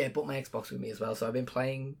brought my Xbox with me as well. So I've been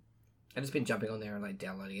playing. I've just been jumping on there and like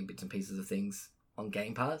downloading bits and pieces of things on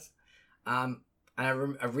Game Pass. And I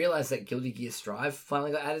realized that Guilty Gear Strive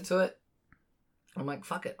finally got added to it. I'm like,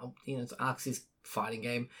 fuck it. It's ArcSys fighting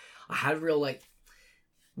game. I had real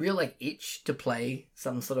itch to play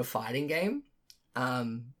some sort of fighting game.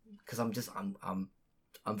 Because I'm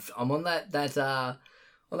on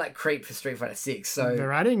that creep for Street Fighter 6. So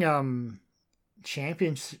they're adding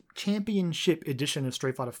championship edition of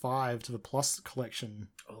Street Fighter 5 to the Plus collection.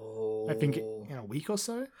 Oh, I think in a week or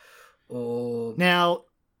so. Oh, now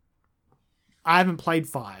I haven't played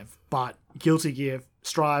 5, but Guilty Gear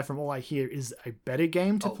Strive, from all I hear, is a better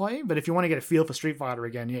game to play. But if you want to get a feel for Street Fighter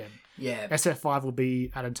again, yeah, SF5 will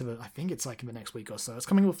be added to I think it's like in the next week or so. It's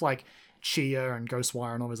coming with like Chia and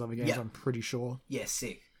Ghostwire and all those other games. I'm pretty sure. Yeah,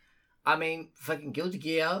 sick. I mean, fucking Guilty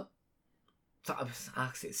Gear,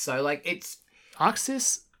 ArcSys. So like it's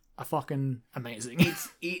ArcSys are fucking amazing.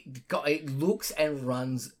 It looks and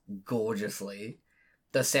runs gorgeously.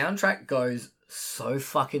 The soundtrack goes so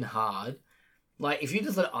fucking hard. Like, if you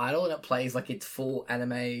just let it idle and it plays like its full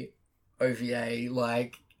anime OVA,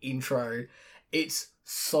 like, intro, it's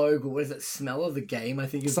so good. What is it? Smell of the Game, I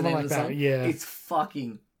think is something the name like of the that, song. yeah. It's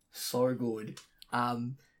fucking so good.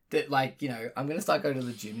 That, like, I'm going to start going to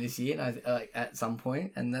the gym this year and at some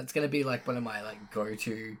point, and that's going to be, like, one of my, like,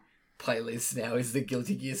 go-to playlists now is the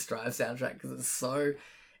Guilty Gear Strive soundtrack, because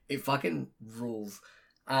it fucking rules.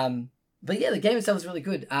 But yeah, the game itself is really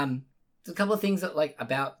good. There's a couple of things that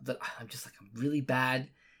I'm just like, I'm really bad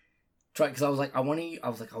trying, because I was like,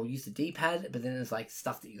 I'll use the D-pad, but then there's like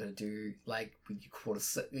stuff that you got to do, like with your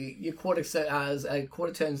quarter turns,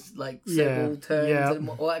 like circle turns and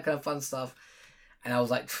all that kind of fun stuff. And I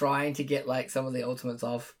was like trying to get like some of the ultimates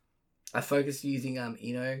off. I focused using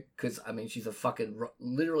Ino, because I mean she's a fucking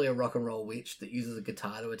literally a rock and roll witch that uses a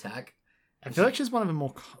guitar to attack. I feel like she's one of the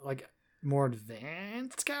more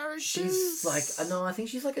advanced characters. She's like, no, I think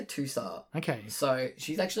she's like a 2-star. Okay. So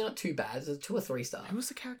she's actually not too bad. It's a 2 or 3-star. Who was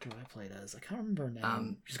the character I played as? I can't remember her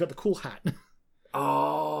name. She's got the cool hat.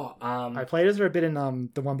 I played as her a bit in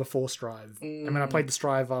the one before Strive. And when I played the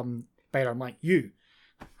Strive beta, I'm like, I'm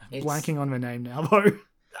blanking on her name now though.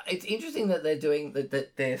 It's interesting that they're doing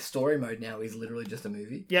that their story mode now is literally just a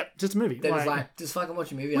movie. Yep, just a movie. That is like, just fucking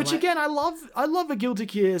watch a movie. Which again, I love a Guilty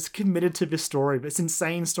Gear is committed to this story, but it's an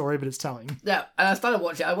insane story, but it's telling. Yeah, and I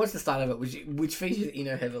watched the start of it, which features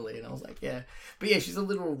Ino heavily, and I was like, yeah. But yeah, she's a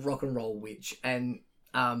little rock and roll witch, and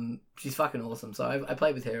she's fucking awesome. So I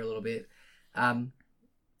played with her a little bit. So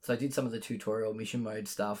I did some of the tutorial mission mode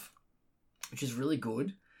stuff, which is really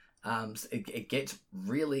good. So it gets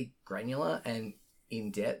really granular and in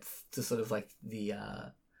depth to sort of like the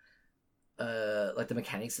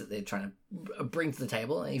mechanics that they're trying to bring to the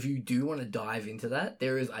table. And if you do want to dive into that,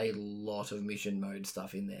 there is a lot of mission mode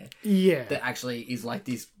stuff in there. Yeah. That actually is like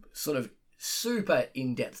this sort of super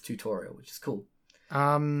in-depth tutorial, which is cool.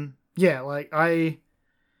 Yeah, like I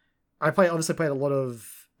obviously played a lot of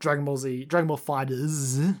Dragon Ball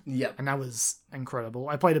FighterZ. Yep. And that was incredible.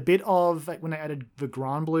 I played a bit of like when they added the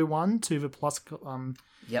Grand Blue one to the Plus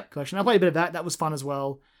collection. I played a bit of that. That was fun as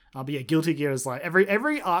well. But yeah, Guilty Gear is like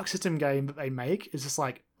every Arc System game that they make is just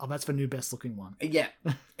like, oh, that's the new best looking one. Yeah,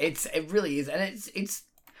 it really is, and it's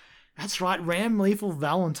That's right. Ram Lethal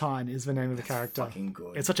Valentine is the name of the character. fucking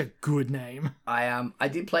good. It's such a good name. I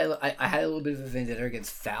did play. I had a little bit of a vendetta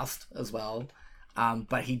against Faust as well,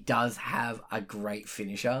 but he does have a great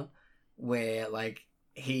finisher where like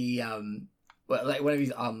he like one of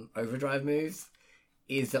his overdrive moves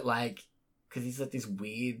is that like because he's like this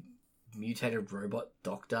weird mutated robot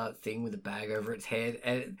doctor thing with a bag over its head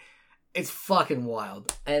and it's fucking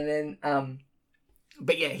wild. And then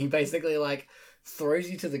but yeah, he basically like throws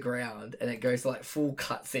you to the ground and it goes to like full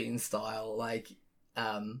cutscene style like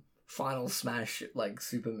final smash like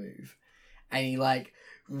super move, and he like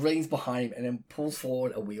leans behind him and then pulls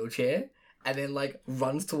forward a wheelchair and then like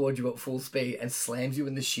runs towards you at full speed and slams you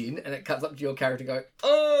in the shin, and it cuts up to your character go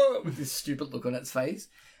oh with this stupid look on its face,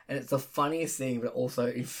 and it's the funniest thing but also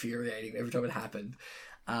infuriating every time it happened.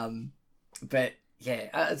 But yeah,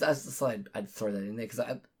 I just thought I'd throw that in there because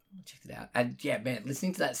I checked it out, and yeah man,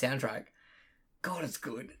 listening to that soundtrack, God, it's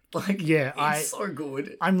good. Like, yeah, it's so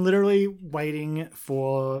good. I'm literally waiting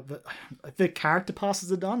for the character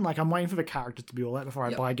passes are done. Like, I'm waiting for the characters to be all that before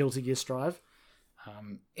I buy Guilty Gear Strive.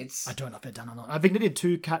 I don't know if they're done or not. I think they did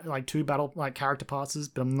two battle like character passes,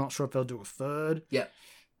 but I'm not sure if they'll do a third. Yeah,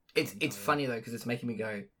 it's funny though because it's making me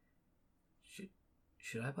go,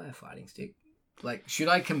 should I buy a fighting stick? Like, should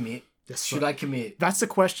I commit? Should I commit? That's the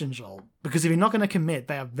question, Joel. Because if you're not going to commit,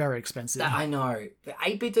 they are very expensive. I know. The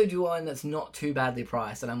 8-bit do one that's not too badly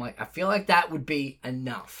priced, and I'm like, I feel like that would be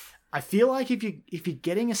enough. I feel like if you're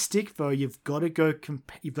getting a stick though, you've got to go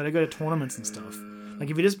to tournaments and stuff. Like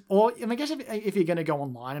if you just, or I guess if you're going to go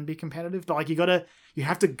online and be competitive, but like you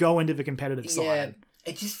have to go into the competitive side. Yeah,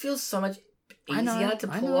 it just feels so much easier to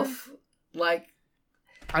pull off. Like,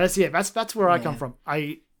 that's where I come from.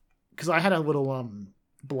 Because I had a little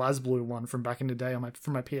BlazBlue one from back in the day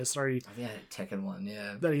from my PS3. Yeah, Tekken one,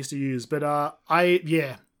 yeah. That I used to use, but I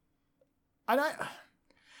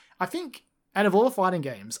think out of all the fighting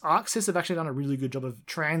games, Arc Sys have actually done a really good job of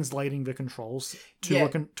translating the controls to a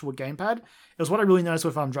gamepad. It was what I really noticed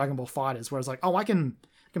with Dragon Ball FighterZ, where it's like, oh, I can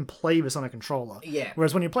play this on a controller. Yeah.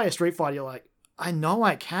 Whereas when you play a Street Fighter, you're like, I know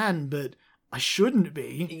I can, but I shouldn't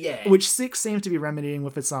be. Yeah. Which 6 seems to be remedying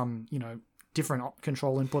with its different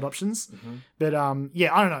control input options. Mm-hmm. But I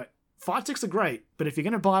don't know. Fight sticks are great, but if you're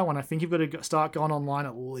going to buy one, I think you've got to start going online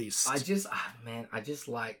at least. I just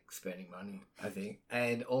like spending money, I think.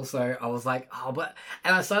 And also, I was like,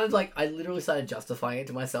 and I literally started justifying it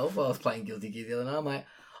to myself while I was playing Guilty Gear the other night. I'm like,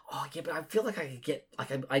 oh yeah, but I feel like I could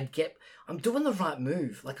get, I'm doing the right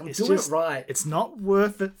move. Like, I'm doing it right. It's not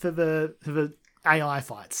worth it for the AI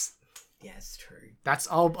fights. Yeah, it's true.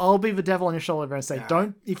 I'll be the devil on your shoulder and say,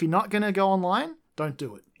 if you're not going to go online, don't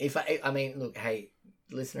do it. I mean, look, hey,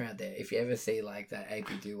 listener out there, if you ever see like that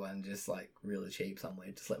AP2 one just like really cheap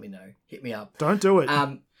somewhere, just let me know. Hit me up. Don't do it. I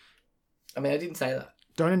mean, I didn't say that.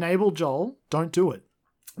 Don't enable Joel. Don't do it.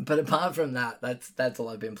 But apart from that, that's all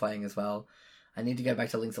I've been playing as well. I need to go back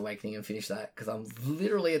to Link's Awakening and finish that because I'm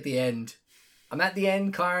literally at the end. I'm at the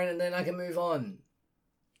end, Kyron, and then I can move on.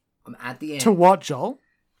 I'm at the end. To what, Joel?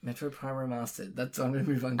 Metroid Prime Remastered. That's what I'm going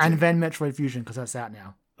to move on to. And then Metroid Fusion, because that's out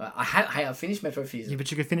now. I finished Metroid Fusion. Yeah, but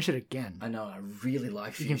you can finish it again. I know, I really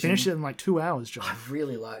like Fusion. You can finish it in like 2 hours, Joel. I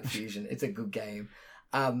really like Fusion. It's a good game.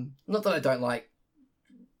 Not that I don't like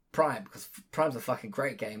Prime, because Prime's a fucking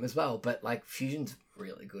great game as well, but like Fusion's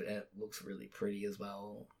really good and it looks really pretty as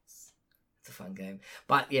well. It's a fun game.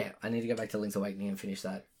 But yeah, I need to go back to Link's Awakening and finish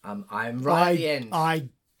that. I'm right at the end. I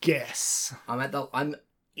guess. I'm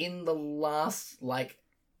in the last like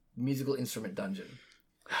musical instrument dungeon.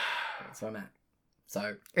 That's where I'm at.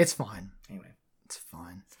 So it's fine. Anyway, it's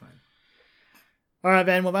fine. It's fine. All right,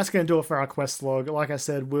 man. Well, that's going to do it for our quest log. Like I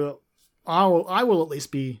said, I will at least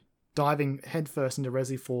be diving headfirst into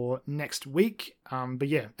Resi 4 next week. But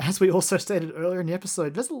yeah, as we also stated earlier in the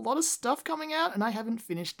episode, there's a lot of stuff coming out, and I haven't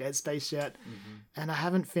finished Dead Space yet, and I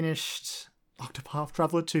haven't finished Octopath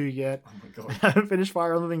Traveler 2 yet. Oh my god. I haven't finished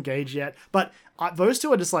Fire Emblem Engage yet. But those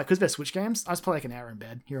two are just like, because they're Switch games, I just play like an hour in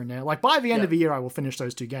bed here and there. Like by the end of the year, I will finish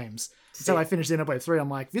those 2 games. So I finished Xenoblade 3. I'm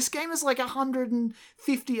like, this game is like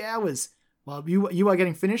 150 hours. Well, you are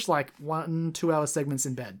getting finished like 1-2 hour segments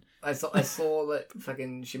in bed. I saw that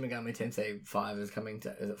fucking Shin Megami Tensei 5 is coming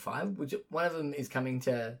to... Is it 5? One of them is coming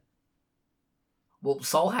to... Well,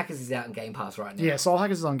 Soul Hackers is out in Game Pass right now. Yeah, Soul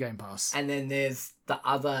Hackers is on Game Pass. And then there's the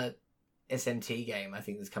other SMT game, I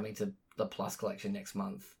think, that's coming to the Plus collection next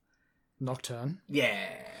month. Nocturne. Yeah.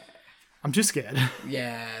 I'm too scared.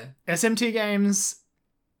 Yeah. SMT games,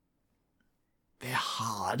 they're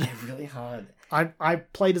hard. They're really hard. I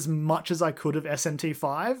played as much as I could of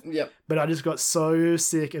SMT5, Yep. but I just got so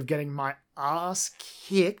sick of getting my ass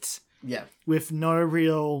kicked Yeah. with no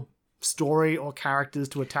real story or characters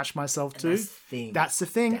to attach myself to. That's the thing. That's the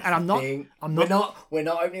thing, That's and I'm the not. thing. I'm not. We're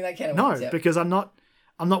not opening that can of No, worms yet. because I'm not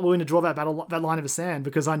willing to draw that line of the sand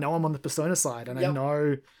because I know I'm on the Persona side, and I Yep.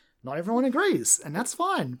 know not everyone agrees, and that's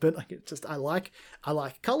fine. But like, it just I like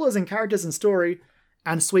colors and characters and story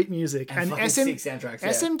and sweet music and fucking sick soundtracks. Yeah.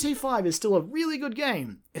 SMT5 is still a really good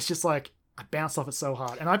game. It's just like I bounced off it so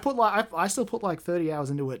hard, and I still put like 30 hours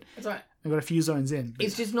into it. That's right. I got a few zones in. But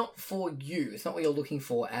It's just not for you. It's not what you're looking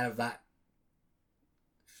for out of that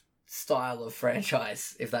style of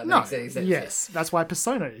franchise, if that no, makes any sense. yes, that's why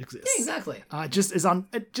Persona exists. Yeah, exactly.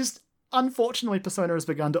 It just unfortunately Persona has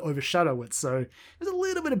begun to overshadow it. So there's a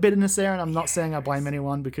little bit of bitterness there, and I'm not saying I blame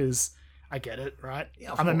anyone because I get it, right?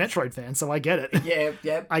 Yeah, of I'm a course. Metroid fan, so I get it. Yeah,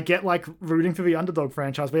 yeah. I get like rooting for the underdog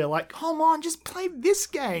franchise where you're like, come on, just play this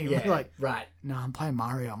game. Yeah, You're like, right. no, I'm playing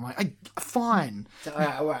Mario. I'm like, fine. So,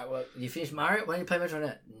 all right. Well, you finished Mario? Why don't you play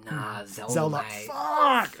Metroid now? Nah, Zelda, mate.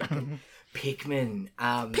 Fuck. Pikmin.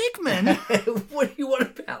 Pikmin? What do you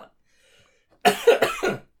want about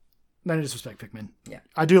it? No disrespect, Pikmin. Yeah.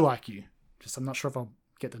 I do like you. Just I'm not sure if I'll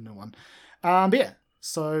get the new one. But yeah.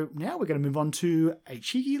 So now we're going to move on to a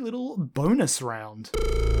cheeky little bonus round.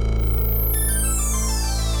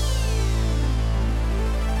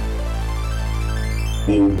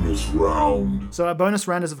 Bonus round. So our bonus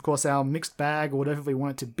round is, of course, our mixed bag or whatever we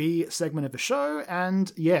want it to be segment of the show.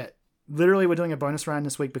 And yeah, literally we're doing a bonus round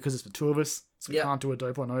this week because it's the two of us. So we Yep. can't do a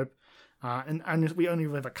dope or nope. And we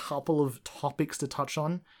only have a couple of topics to touch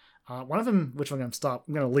on. One of them, which I'm going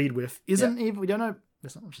to lead with, isn't even, we don't know,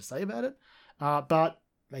 there's not much to say about it. But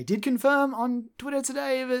they did confirm on Twitter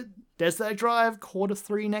today that Death Egg Drive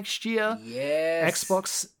Q3 next year. Yes.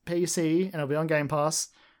 Xbox, PC, and it'll be on Game Pass.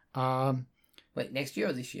 Wait, next year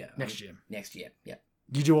or this year? Next year. Next year, yeah.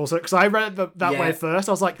 Did you also? Because I read it that Yeah. way first.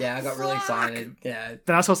 I was like, Yeah, I got really "Fuck!" excited. Yeah.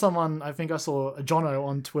 Then I saw someone, I think I saw a Jono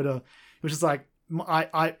on Twitter, which is like,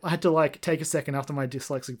 I had to like take a second after my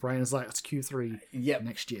dyslexic brain is like, it's Q3 Yep.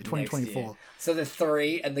 next year, Next 2024. year. So the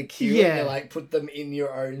 3 and the Q, Yeah. and you like put them in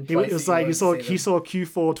your own It place. was that like, you want to see he them. saw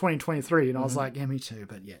Q4 2023, and I was like, yeah, me too.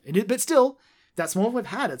 But yeah, but still, that's more we've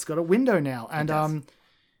had. It's got a window now. And does.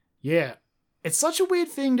 yeah, it's such a weird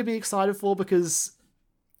thing to be excited for because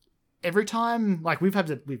every time, like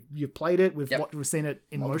you've played it, we've seen it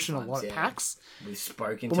in Multiple motion a lot times, at yeah. PAX. We've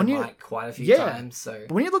spoken But to when you- Mike quite a few Yeah. times, so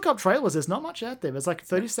But when you look up trailers, there's not much out there. There's like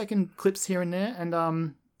 30-second clips here and there,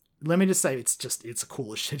 and let me just say, it's a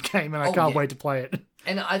cool as shit game, and I Oh, can't yeah. wait to play it.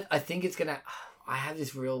 and I think it's gonna. I have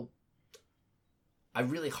this real. I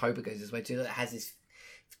really hope it goes this way too. That it has this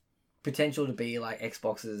potential to be like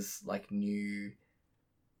Xbox's like new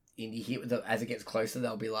indie hit. As it gets closer,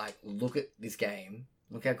 they'll be like, look at this game.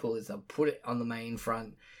 Look how cool it is. They'll put it on the main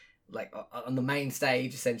front, like on the main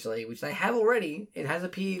stage, essentially, which they have already. It has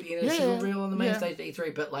appeared in a Yeah, sizzle reel on the main yeah. stage at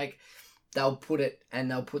E3, but like they'll put it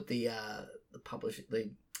and they'll put the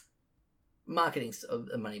marketing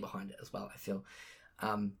money behind it as well. I feel,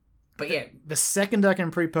 but yeah, The second I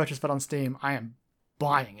can pre-purchase that on Steam, I am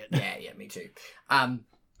buying it. yeah, me too.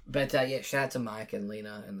 But yeah, shout out to Mike and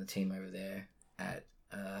Lena and the team over there at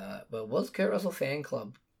well, it was Kurt Russell Fan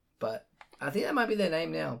Club, but I think that might be their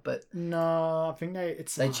name now. But No, I think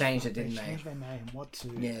they changed it, didn't they? changed their name. What to?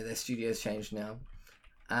 yeah, their studio's changed now.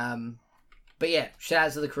 But yeah, shout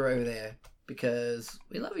out to the crew over there because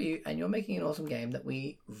we love you and you're making an awesome game that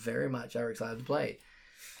we very much are excited to play.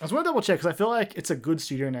 I just want to double check because I feel like it's a good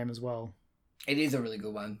studio name as well. It is a really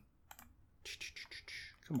good one.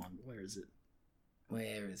 Come on, where is it?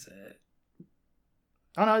 Where is it?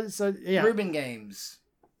 Oh no, so yeah, Rubin Games.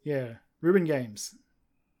 yeah, Ruben Games.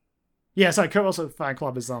 Yeah, so Kurt Russell Fan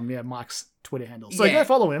Club is Mike's Twitter handle. So Yeah. go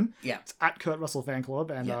follow him. Yeah. It's at Kurt Russell Fan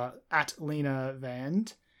Club and at Lena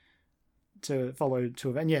Vand to follow two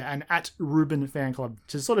of them. Yeah, and at Ruben Fan Club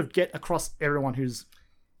to sort of get across everyone who's,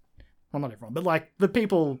 well, not everyone, but like the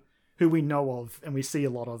people who we know of and we see a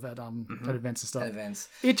lot of at events and stuff. At events.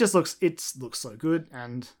 It looks so good,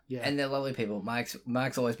 and yeah. And they're lovely people.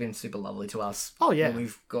 Mike's always been super lovely to us. Oh, yeah. When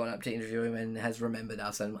we've gone up to interview him and has remembered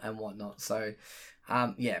us and whatnot. So,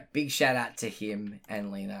 yeah, big shout out to him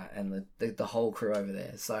and Lena and the whole crew over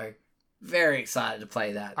there. So, very excited to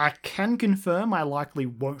play that. I can confirm I likely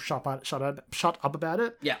won't shut up about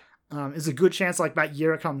it. Yeah. There's a good chance like that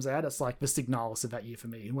year it comes out, it's like the Signalis of that year for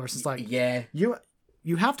me, where it's just like, Yeah.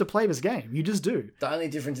 you have to play this game. You just do. The only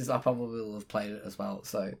difference is I probably will have played it as well.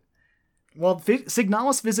 So, Well,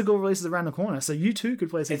 Signalis physical release is around the corner, so you too could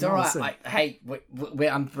play Signalis. it's alright. soon. Hey,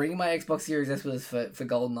 I'm bringing my Xbox Series S for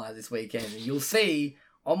GoldenEye this weekend. And you'll see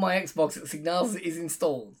on my Xbox, Signalis is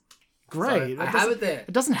installed. Great. So I have it there.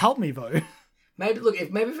 It doesn't help me though. Maybe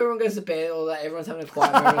if everyone goes to bed or that everyone's having a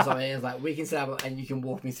quiet moment or something, it's like we can set up and you can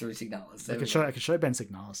walk me through Signalis. I could show Ben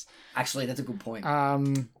Signalis. Actually, that's a good point.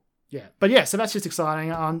 Yeah, but yeah, so that's just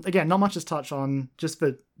exciting. Again, not much to touch on. Just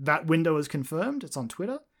that window is confirmed. It's on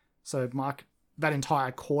Twitter, so mark that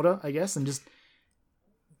entire quarter, I guess, and just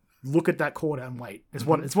look at that quarter and wait. It's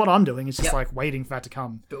what I'm doing. It's just like waiting for that to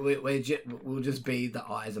come. But we'll just be the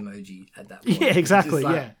eyes emoji at that point. Yeah, exactly.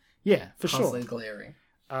 Like yeah, for sure. constantly glaring.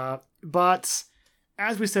 But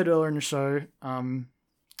as we said earlier in the show,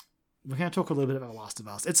 we're going to talk a little bit about Last of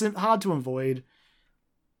Us. It's hard to avoid.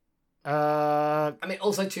 I mean,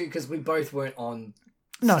 also too, because we both weren't on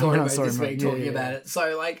story mode this week talking about it,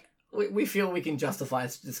 so like we feel we can justify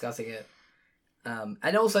discussing it.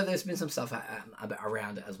 And also, there's been some stuff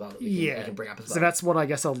around it as well that we can bring up as well. So that's what I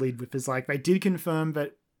guess I'll lead with. Is like they did confirm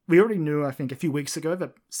that we already knew, I think, a few weeks ago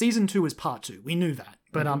that season 2 is part 2. We knew that,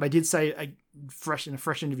 but they did say in a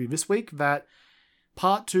fresh interview this week that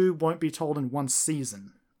part 2 won't be told in one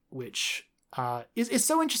season, which is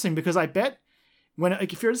so interesting because I bet.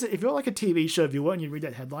 If you're like a TV show viewer and you read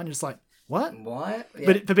that headline, you're just like, what? What? Yeah.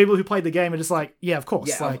 But for people who played the game, are just like, yeah, of course.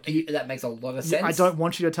 Yeah, like, that makes a lot of sense. I don't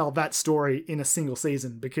want you to tell that story in a single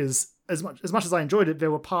season because as much as I enjoyed it,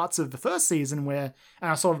 there were parts of the first season where,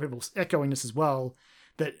 and I saw people echoing this as well,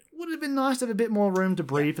 that would have been nice to have a bit more room to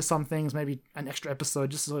breathe for some things, maybe an extra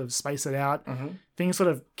episode just to sort of space it out. Things sort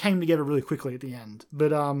of came together really quickly at the end.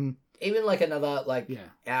 But even like another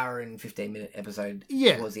hour and 15-minute episode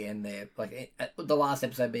towards the end there, like the last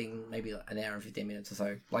episode being maybe an hour and 15 minutes or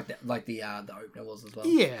so, like the opener was as well.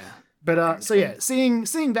 Yeah, but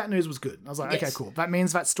seeing that news was good. I was like, okay, cool. That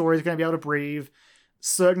means that story is going to be able to breathe.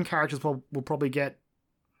 Certain characters will probably get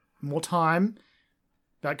more time.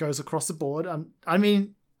 That goes across the board. I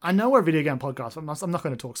mean, I know we're a video game podcast. I'm not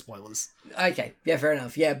going to talk spoilers. Okay, yeah, fair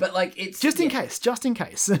enough. Yeah, but like it's just in case.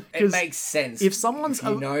 It makes sense. If someone's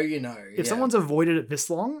you know. If someone's avoided it this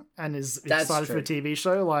long and is excited for a TV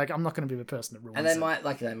show, like I'm not going to be the person that ruins it.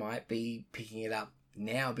 And they might be picking it up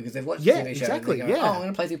now because they've watched the TV show. Exactly. And I'm going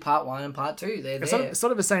to play through part 1 and part 2. They're there. It's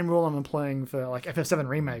sort of the same rule I'm employing for like FF7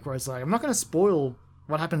 Remake, where it's like I'm not going to spoil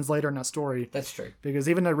what happens later in that story. That's true. Because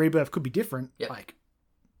even though Rebirth could be different, like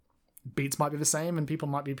beats might be the same and people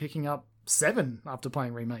might be picking up 7 after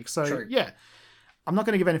playing Remake. So I'm not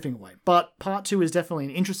going to give anything away. But part 2 is definitely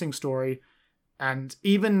an interesting story. And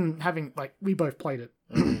even having, like, we both played it.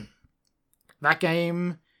 That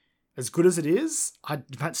game, as good as it is,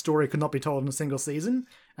 that story could not be told in a single season.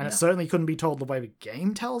 And it certainly couldn't be told the way the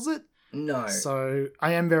game tells it. No. So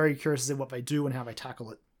I am very curious to see what they do and how they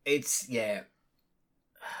tackle it.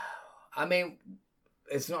 I mean,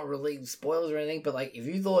 it's not really spoilers or anything, but like,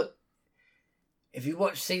 if you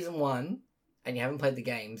watched season 1 and you haven't played the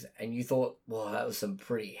games and you thought, well, that was some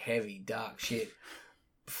pretty heavy, dark shit,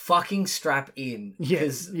 fucking strap in.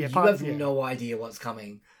 Because you have no idea what's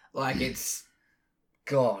coming. Like, it's...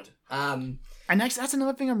 God. And that's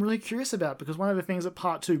another thing I'm really curious about, because one of the things that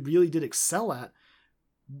part 2 really did excel at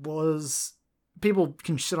was... People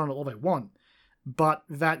can shit on it all they want, but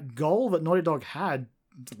that goal that Naughty Dog had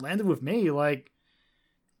landed with me. Like,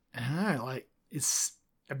 I don't know, like, it's...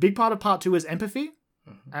 A big part of part 2 is empathy.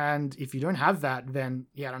 And if you don't have that, then,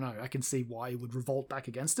 I don't know. I can see why you would revolt back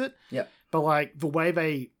against it. Yeah. But, like, the way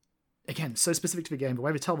they... Again, so specific to the game, the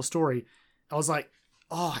way they tell the story, I was like,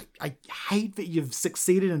 oh, I hate that you've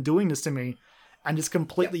succeeded in doing this to me and just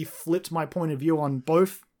completely flipped my point of view on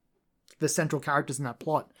both the central characters in that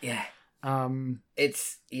plot. Yeah.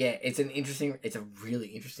 It's a really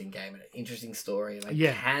interesting game and an interesting story. Like,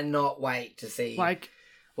 cannot wait to see... Like...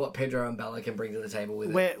 what Pedro and Bella can bring to the table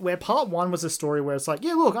with it. Where part 1 was a story where it's like,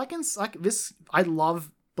 look, I love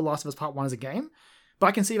The Last of Us Part 1 as a game, but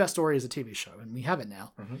I can see that story as a TV show, and we have it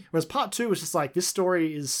now. Whereas part 2 was just like, this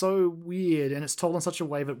story is so weird, and it's told in such a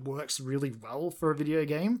way that works really well for a video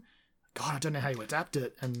game. God, I don't know how you adapt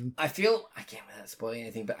it. And I feel, again, without spoiling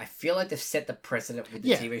anything, but I feel like they've set the precedent with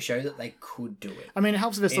the TV show that they could do it. I mean, it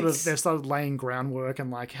helps if they've started laying groundwork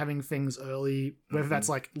and like having things early, whether that's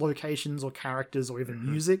like locations or characters or even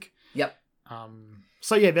music. Yep.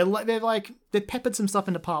 So yeah, they peppered some stuff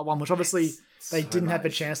into part 1, which obviously they didn't have the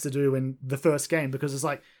chance to do in the first game, because it's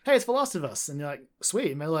like, hey, it's The Last of Us, and you're like,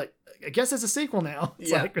 sweet, and they're like, I guess there's a sequel now.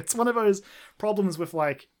 It's like, it's one of those problems with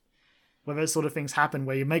like, where those sort of things happen,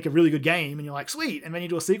 where you make a really good game and you're like, sweet, and then you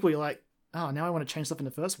do a sequel, you're like, oh, now I want to change stuff in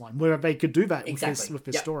the first one, where they could do that with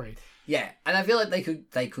this story. Yeah, and I feel like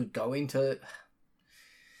they could go into...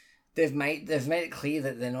 They've made it clear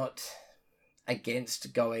that they're not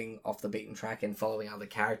against going off the beaten track and following other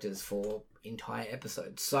characters for entire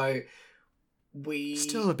episodes. So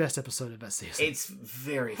Still the best episode of that season. It's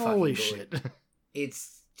very Holy fucking good. shit.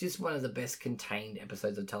 It's just one of the best contained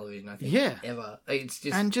episodes of television, I think, Yeah. ever. It's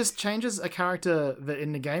just... And just changes a character that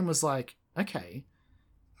in the game was like, okay.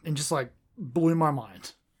 And just like blew my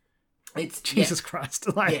mind. It's Jesus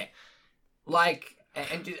Christ. Like, yeah. Like,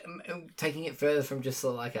 and just, taking it further from just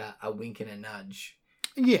sort of like a wink and a nudge.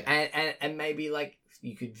 yeah. And maybe like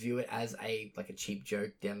you could view it as a cheap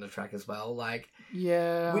joke down the track as well. Like,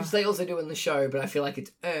 Yeah. which they also do in the show, but I feel like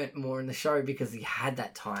it's earned more in the show because he had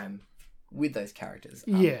that time with those characters.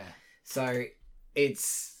 Yeah. So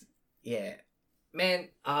it's, yeah. Man,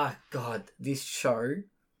 God, this show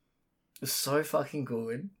is so fucking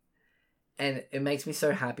good. And it makes me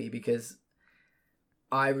so happy because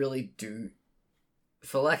I really do,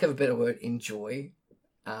 for lack of a better word, enjoy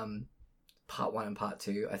part 1 and part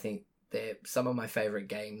 2. I think they're some of my favourite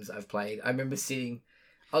games I've played. I remember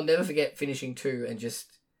I'll never forget finishing 2 and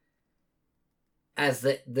just as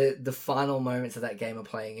the final moments of that game are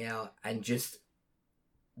playing out and just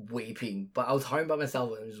weeping. But I was home by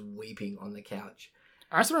myself and just weeping on the couch.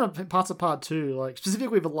 I just remember parts of part 2, like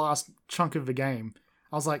specifically the last chunk of the game.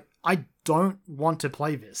 I was like, I don't want to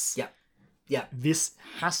play this. Yeah. This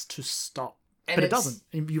has to stop. And but it doesn't.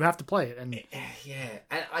 You have to play it. And yeah,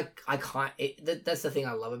 and I can't. That's the thing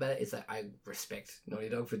I love about it is that I respect Naughty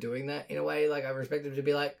Dog for doing that in a way. Like I respect them to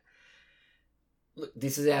be like, look,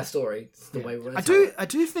 this is our story. It's the way we want to tell it. I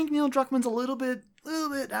do think Neil Druckmann's a little bit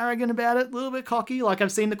arrogant about it, a little bit cocky. Like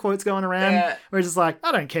I've seen the quotes going around where it's just like,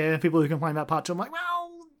 I don't care. People who complain about part 2, I'm like,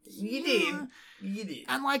 well, you did.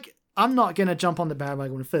 And like, I'm not gonna jump on the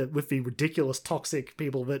bandwagon with the ridiculous toxic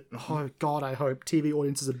people that, oh God, I hope TV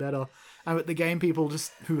audiences are better. And with the game people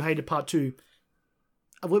just who hated part 2,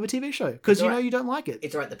 avoid the TV show because you know you don't like it.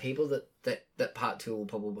 It's right. The people that part 2 will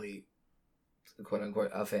probably quote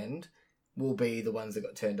unquote offend will be the ones that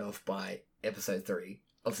got turned off by episode 3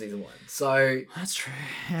 of season 1. So that's true.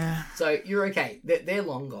 Yeah. So you're okay. They're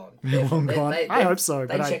long gone. They're long gone. I hope so.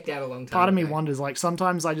 They but checked out a long time. Part of me ago. wonders. Like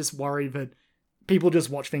sometimes I just worry that people just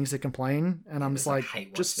watch things to complain, and I'm just like,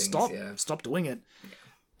 just stop doing it.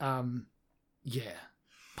 Yeah.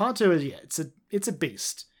 Part 2 is it's a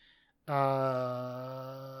beast. Do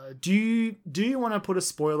you want to put a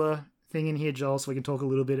spoiler thing in here, Joel, so we can talk a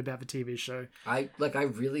little bit about the TV show? I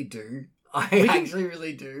really do. Actually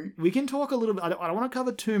really do. We can talk a little bit. I don't want to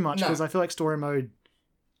cover too much because I feel like Story Mode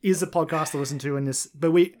is a podcast to listen to in this,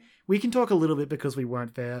 but we can talk a little bit because we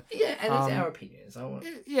weren't there. Yeah, and it's our opinions.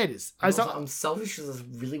 Yeah, it is. I'm selfish because I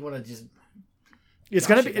really want to just. It's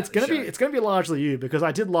gonna be largely you because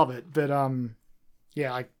I did love it, but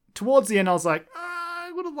yeah, towards the end I was like, I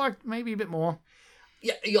would have liked maybe a bit more.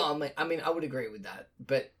 Yeah. I mean, I would agree with that,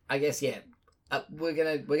 but I guess we're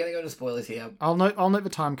gonna go into spoilers here. I'll note the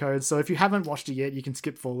time code, so if you haven't watched it yet, you can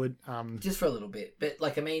skip forward. Just for a little bit, but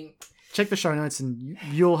like I mean, check the show notes and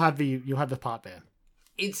you'll have the part there.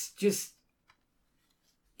 It's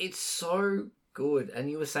so good, and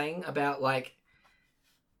you were saying about like.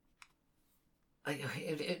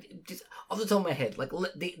 Just off the top of my head, like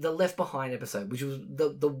the Left Behind episode, which was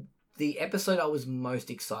the episode I was most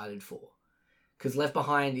excited for, because Left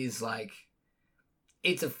Behind is like,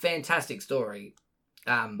 it's a fantastic story.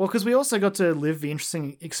 Well, because we also got to live the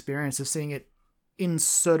interesting experience of seeing it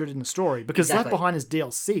inserted in the story, because Left Behind is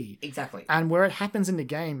DLC, exactly, and where it happens in the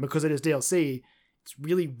game, because it is DLC, it's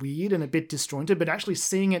really weird and a bit disjointed, but actually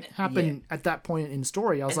seeing it happen at that point in the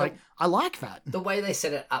story, I was like, I like that. The way they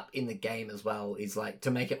set it up in the game as well is like,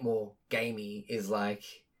 to make it more gamey is like,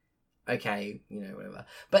 okay, whatever.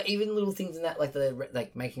 But even little things in that, like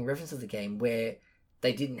like making reference to the game where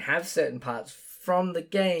they didn't have certain parts from the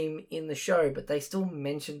game in the show, but they still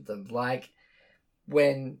mentioned them. Like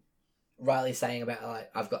when Riley's saying about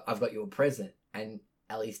like, I've got you a present, and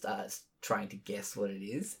Ellie starts trying to guess what it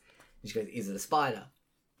is. And she goes, is it a spider?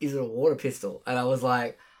 Is it a water pistol? And I was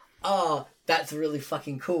like, oh, that's really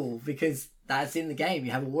fucking cool because that's in the game. You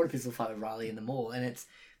have a water pistol fight with Riley in the mall, and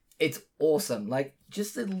it's awesome. Like,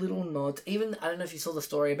 just the little nods. Even, I don't know if you saw the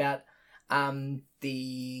story about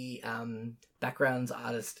the backgrounds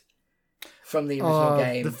artist from the original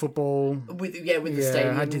game. The football. With the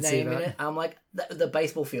stadium I did name in it. I'm like, the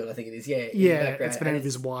baseball field, I think it is. Yeah. Yeah, it's the name of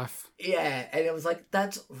his wife. Yeah, and it was like,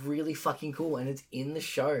 that's really fucking cool, and it's in the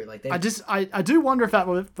show. Like, I do wonder if that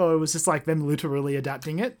was just like them literally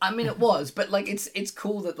adapting it. I mean, it was, but like, it's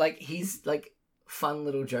cool that like he's like fun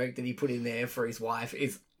little joke that he put in there for his wife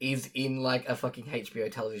is in like a fucking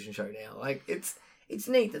HBO television show now. Like, it's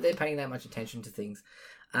neat that they're paying that much attention to things.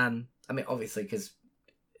 I mean, obviously, because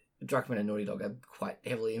Druckmann and Naughty Dog are quite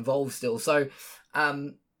heavily involved still. So,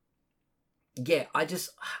 yeah,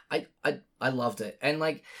 I loved it. And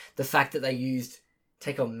like the fact that they used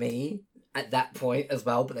Take On Me at that point as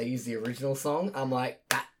well, but they used the original song, I'm like,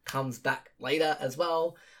 that comes back later as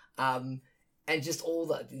well. And just all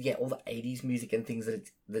the 80s music and things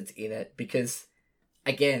that's in it, because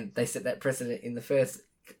again, they set that precedent in the first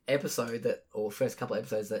episode first couple of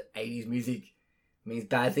episodes that 80s music means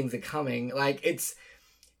bad things are coming. Like it's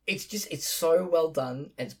so well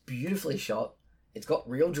done. It's beautifully shot. It's got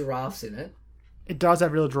real giraffes in it. It does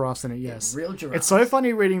have real giraffes in it, yes. Yeah, real giraffes. It's so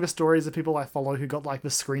funny reading the stories of people I follow who got like the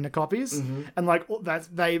screener copies, and like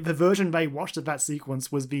the version they watched of that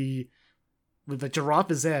sequence was the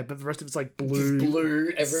giraffe is there, but the rest of it's like blue, just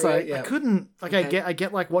blue everywhere. So yeah. I couldn't like Okay. I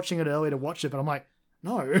get like watching it early to watch it, but I'm like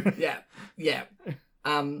no. yeah.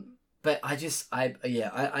 But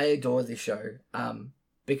I adore this show.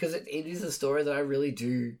 Because it is a story that I really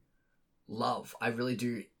do love. I really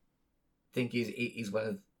do think it is one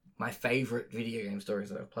of my favorite video game stories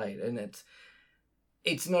that I've played, and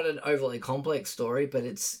it's not an overly complex story, but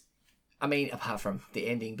it's, I mean, apart from the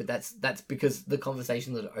ending, but that's because the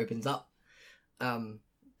conversation that it opens up. The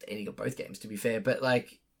ending of both games, to be fair, but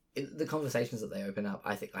like the conversations that they open up,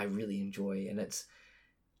 I think I really enjoy, and it's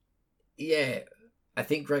I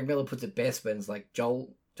think Greg Miller puts it best when it's like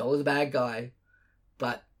Joel is a bad guy,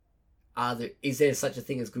 but is there such a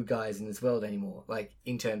thing as good guys in this world anymore? Like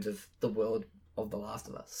in terms of the world of The Last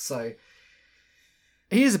of Us. So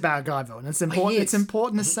he is a bad guy though, and it's important. It's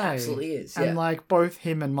important to he say. Absolutely is. And like both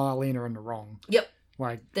him and Marlene are in the wrong. Yep.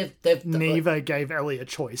 Like they've neither gave Ellie a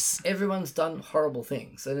choice. Everyone's done horrible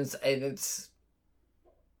things, and it's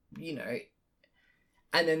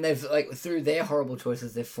and then they've like through their horrible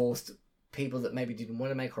choices, they've forced people that maybe didn't want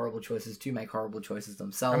to make horrible choices to make horrible choices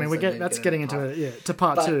themselves. I mean, that's getting into it, to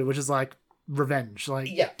part 2, which is like revenge, like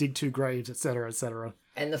dig 2 graves, etc., etc.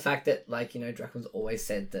 And the fact that Draken's always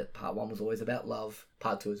said that part 1 was always about love,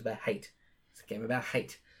 part 2 was about hate. It's a game about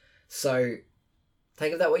hate. So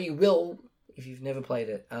take of that what you will if you've never played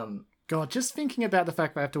it. God, just thinking about the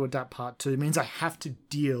fact that I have to adapt part 2 means I have to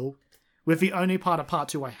deal with the only part of part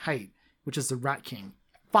 2 I hate, which is the Rat King.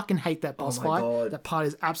 Fucking hate that boss fight. God. That part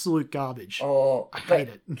is absolute garbage. Oh, I hate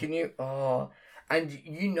it. Can you? Oh, and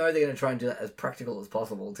they're going to try and do that as practical as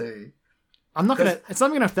possible too. I'm not gonna. It's not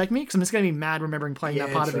going to affect me because I'm just going to be mad remembering playing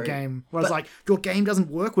that part of the game. Where I was like, your game doesn't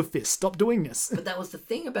work with this. Stop doing this. But that was the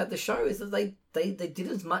thing about the show is that they did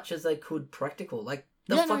as much as they could practical. Like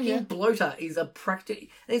the bloater is a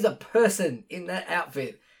He's a person in that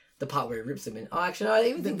outfit. The part where he rips him in. Oh, actually, I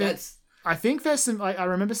even think that's. I think there's some. I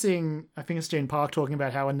remember seeing. I think it's Gene Park talking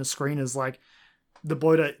about how in the screen is like the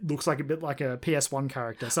bloater looks like a bit like a PS1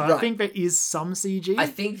 character. So I think there is some CG. I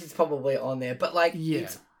think it's probably on there, but like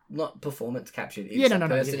it's not performance captured. It's a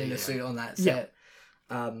person in a suit on that set.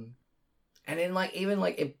 And then like even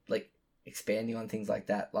like expanding on things like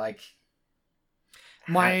that, like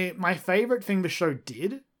my favorite thing the show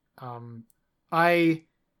did.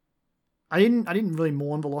 I didn't really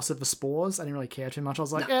mourn the loss of the spores. I didn't really care too much. I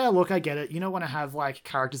was like, look, I get it. You don't want to have like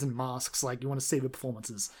characters in masks. Like you want to see the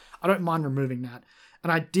performances. I don't mind removing that.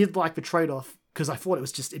 And I did like the trade-off because I thought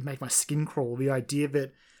it made my skin crawl. The idea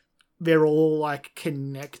that they're all like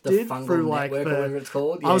connected the fungal through like network or whatever it's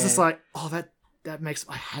called. I was just like, that makes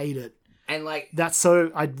I hate it. And like that's so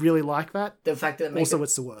I really like that. The fact that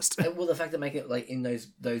it's the worst. Well, the fact that making it like in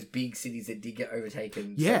those big cities that did get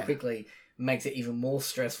overtaken so quickly makes it even more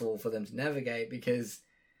stressful for them to navigate because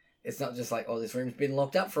it's not just like, this room's been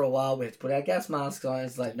locked up for a while, we have to put our gas masks on.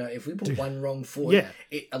 It's like, no, if we put one wrong foot,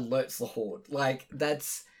 it alerts the horde. Like,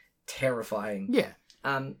 that's terrifying. Yeah.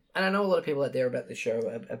 And I know a lot of people out there about the show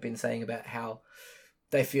have been saying about how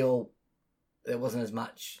they feel there wasn't as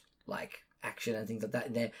much, like, action and things like that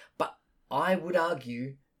in there. But I would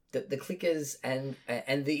argue that the clickers and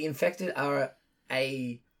the infected are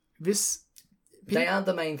they aren't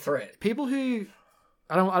the main threat. People who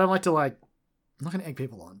I don't like to like. I'm not going to egg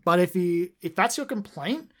people on, but if that's your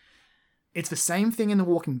complaint, it's the same thing in The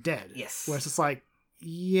Walking Dead. Yes, where it's just like,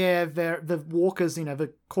 the walkers,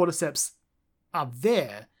 the cordyceps are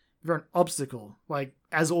there. They're an obstacle. Like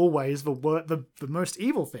as always, the most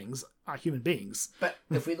evil things are human beings. But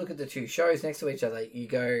if we look at the two shows next to each other, you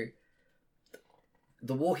go.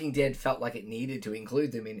 The Walking Dead felt like it needed to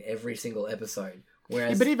include them in every single episode.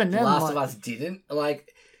 Whereas but even then, Last of Us didn't.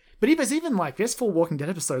 Like, but there's even like there's full Walking Dead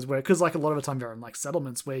episodes where, because like a lot of the time they're in like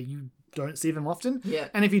settlements where you don't see them often. Yeah.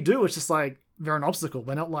 And if you do, it's just like they're an obstacle.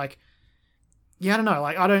 They're not like, I don't know.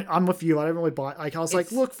 Like I'm with you. I don't really buy. Like I was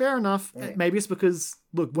like, look, fair enough. Yeah. Maybe it's because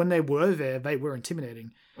look, when they were there, they were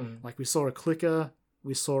intimidating. Mm. Like we saw a clicker.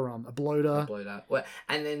 We saw a bloater. Well,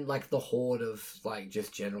 and then like the horde of like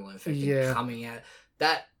just general infected coming out.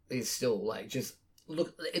 That is still like just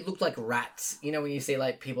look. It looked like rats. You know when you see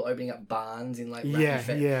like people opening up barns in like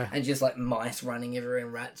Yeah. and just like mice running everywhere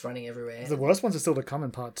and rats running everywhere. The worst ones are still to come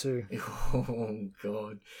in part 2. Oh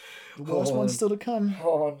god, The worst one's still to come.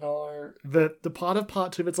 Oh no. The part of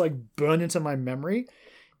part 2 that's like burned into my memory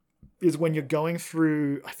is when you're going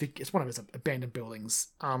through, I think it's one of those abandoned buildings,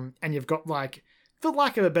 and you've got like, for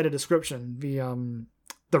lack of a better description,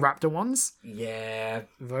 the raptor ones. Yeah.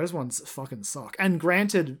 Those ones fucking suck. And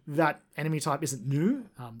granted, that enemy type isn't new.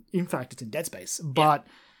 In fact, it's in Dead Space, but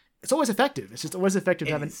it's always effective. It's just always effective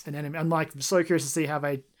to have an enemy. I'm like so curious to see how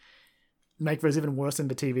they make those even worse in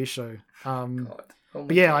the TV show. God. Oh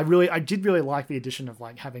But yeah, I did really like the addition of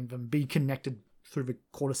like having them be connected through the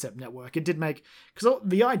cordyceps network. It did make, because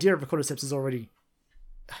the idea of the cordyceps is already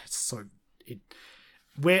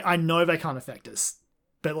where I know they can't affect us,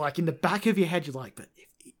 but like in the back of your head, you're like, but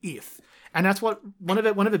if, and that's what one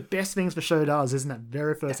of the best things the show does, isn't that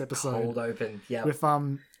very first episode, cold open, yeah, with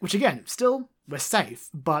which again, still we're safe,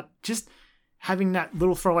 but just having that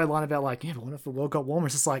little throwaway line about like, yeah, but what if the world got warmer?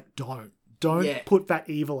 It's just like, don't put that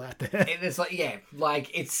evil out there. And it's like, yeah,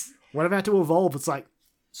 like it's what about to evolve? It's like,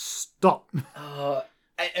 stop.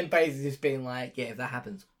 And basically just being like, yeah, if that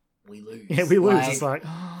happens, we lose. Yeah, we lose. Like, it's like,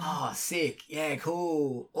 oh, sick. Yeah,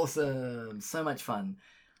 cool. Awesome. So much fun.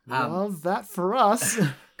 Love that for us.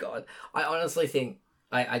 God, I honestly think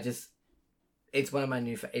I just, it's one of my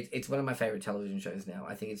it's one of my favorite television shows now.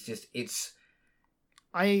 I think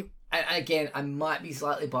and again, I might be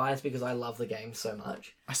slightly biased because I love the game so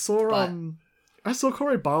much. I saw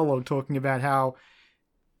Corey Barlog talking about how,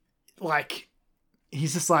 like,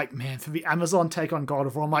 he's just like, man, for the Amazon take on God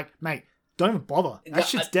of War, I'm like, mate, don't even bother. That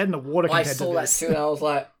shit's dead in the water compared to this. I saw that too, and I was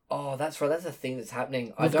like, oh, that's right. That's a thing that's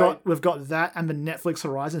happening. We've got that and the Netflix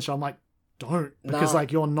Horizon show. I'm like, don't, because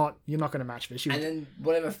like you're not going to match this. And then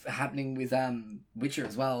whatever happening with Witcher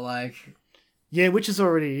as well, like. Yeah, which is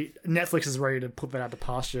already, Netflix is ready to put that out to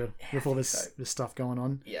pasture with all this stuff going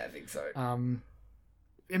on. Yeah, I think so.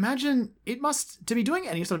 Imagine to be doing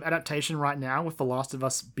any sort of adaptation right now with The Last of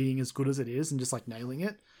Us being as good as it is and just like nailing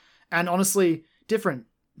it. And honestly, different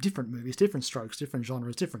movies, different strokes, different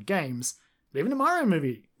genres, different games. But even a Mario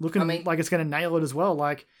movie looking like it's going to nail it as well.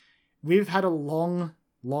 Like, we've had a long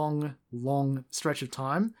stretch of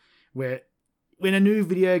time where when a new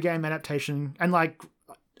video game adaptation, and like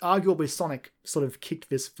arguably Sonic sort of kicked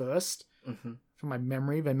this first, from my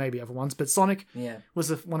memory. There may be other ones, but Sonic was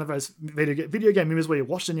one of those video game movies where you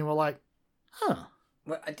watched it and you were like, huh.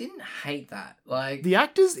 Well, I didn't hate that. Like, the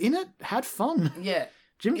actors in it had fun. Yeah.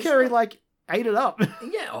 Jim Carrey like ate it up.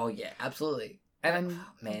 Yeah. Oh yeah, absolutely. And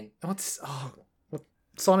man,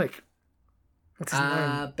 Sonic? What's his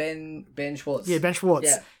name? Ben Schwartz. Yeah, Ben Schwartz.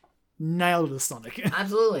 Yeah. Nailed the Sonic.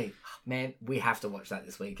 Absolutely. Man, we have to watch that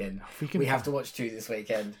this weekend. We have to watch 2 this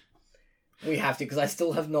weekend. We have to, because I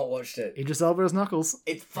still have not watched it. Idris Elba as Knuckles.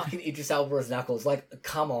 It's fucking Idris Elba as Knuckles. Like,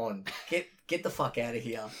 come on. Get the fuck out of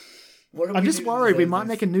here. I'm just worried we might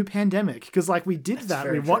make a new Pandemic, because like we did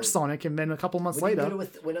that. We watched true. Sonic and then a couple months later.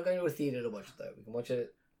 We're not going to a theatre to watch it though. We can watch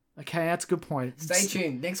it. Okay, that's a good point. Stay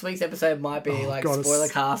tuned. Next week's episode might be spoiler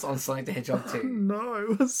cast on Sonic the Hedgehog 2.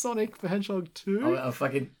 No, Sonic the Hedgehog 2? I'll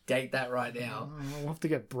fucking date that right now. We'll have to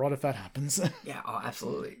get Brod if that happens. Yeah,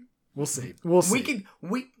 absolutely. We'll see.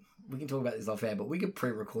 We can talk about this off air, but we could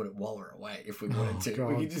pre-record it while we're away if we wanted to. God.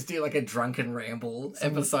 We could just do like a drunken ramble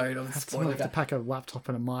episode of spoiler. Have to pack a laptop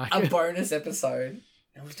and a mic. A bonus episode.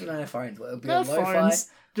 No, we're still on our phones. It'll be a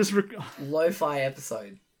lo-fi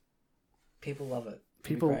episove People love it.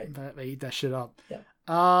 People they eat that shit up.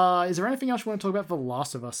 Yeah. Is there anything else you want to talk about for The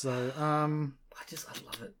Last of Us though? I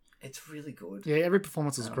love it. It's really good. Yeah, every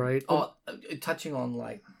performance is great. Touching on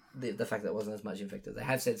like the fact that it wasn't as much infected, they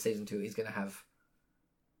have said season 2 is going to have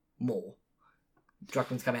more.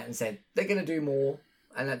 Druckmann's come out and said they're going to do more,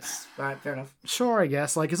 and that's right. Fair enough. Sure, I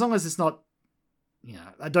guess. Like, as long as it's not,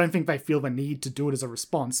 I don't think they feel the need to do it as a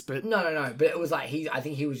response. But no. But it was like I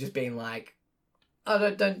think he was just being like,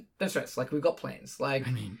 oh, don't stress. Like, we've got plans. Like,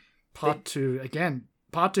 I mean, part two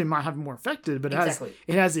might have more affected, but it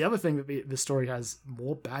has the other thing that the story has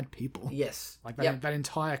more bad people. Yes, like that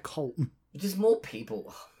entire cult. Just more people.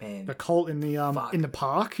 Oh, man, the cult in the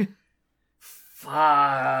park.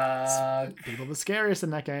 Fuck. People are the scariest in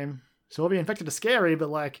that game. Sure, the infected are scary, but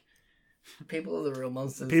like, people are the real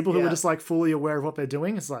monsters. People who are just like fully aware of what they're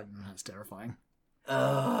doing, it's like, that's terrifying. But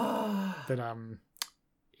yeah.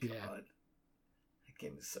 God. That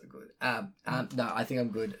game is so good. No, I think I'm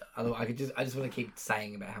good. Although I just want to keep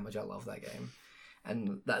saying about how much I love that game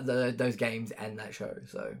and those games and that show.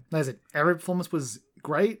 So that's it. Every performance was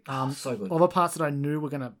great. So good. All the parts that I knew were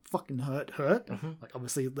gonna fucking hurt. Mm-hmm. Like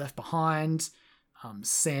obviously Left Behind.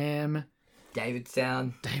 Sam,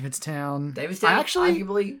 Davidstown,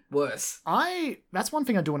 arguably worse. That's one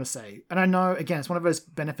thing I do want to say, and I know again it's one of those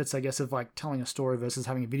benefits, I guess, of like telling a story versus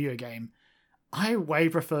having a video game. I way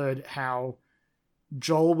preferred how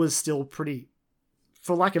Joel was still pretty,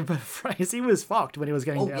 for lack of a better phrase, he was fucked when he was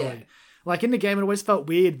getting to Ellie. Like in the game, it always felt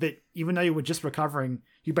weird that even though you were just recovering,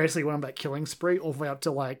 you basically went on that killing spree all the way up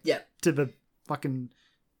to to the fucking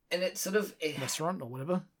and it's sort of restaurant or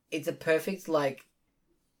whatever. It's a perfect like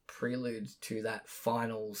prelude to that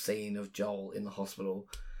final scene of Joel in the hospital,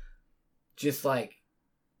 just like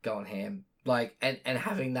going ham, like and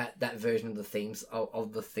having that version of the themes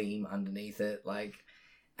of the theme underneath it, like,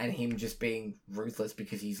 and him just being ruthless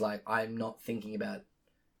because he's like, I'm not thinking about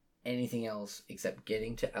anything else except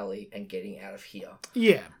getting to Ellie and getting out of here.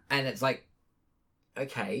 Yeah. And it's like,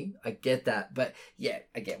 okay, I get that. But yeah,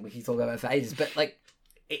 again, we can talk about it for ages. But like,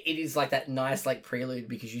 it is like that nice like prelude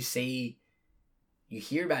because you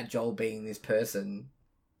hear about Joel being this person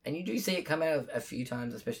and you do see it come out a few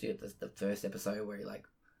times, especially at the first episode where he like,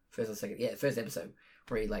 first episode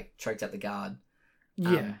where he like choked out the guard.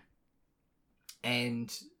 Yeah.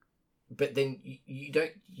 But then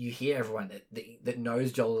you hear everyone that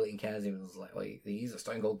knows Joel that encounters him and is like, oh, he's a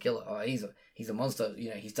stone cold killer. Oh, he's a monster. You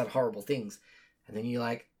know, he's done horrible things. And then you're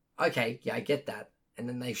like, okay, yeah, I get that. And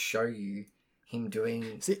then they show you him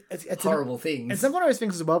doing it's horrible things. It's one of those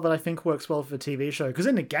things as well that I think works well for a TV show. Because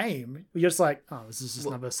in the game, you're just like, oh, this is just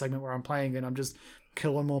another segment where I'm playing and I'm just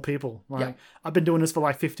killing more people. Like I've been doing this for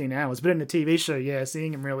like 15 hours. But in the TV show,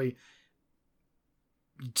 seeing him really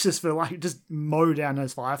just mow down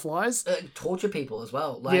those fireflies. Torture people as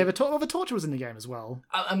well. Like, the torture was in the game as well.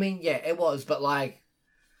 I mean, yeah, it was, but like,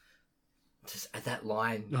 just at that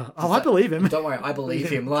line. I believe him. Don't worry, I believe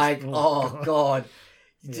him. Like, God.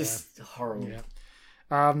 Just horrible. Yeah.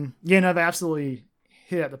 No, they absolutely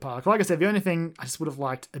hit it at the park. Like I said, the only thing I just would have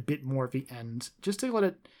liked a bit more at the end, just to let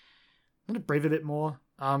it breathe a bit more.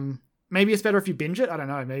 Maybe it's better if you binge it. I don't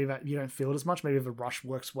know. Maybe that you don't feel it as much. Maybe the rush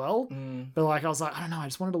works well. But like, I was like, I don't know. I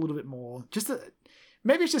just wanted a little bit more.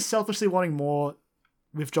 Maybe it's just selfishly wanting more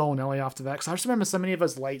with Joel and Ellie after that. Because I just remember so many of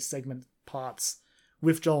those late segment parts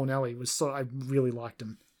with Joel and Ellie I really liked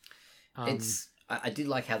them. I did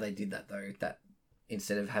like how they did that though. That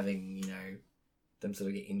instead of having them sort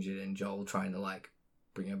of get injured and Joel trying to like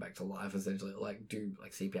bring her back to life, essentially like do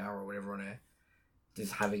like CPR or whatever on her,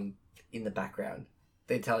 just having in the background.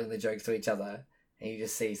 They're telling the jokes to each other, and you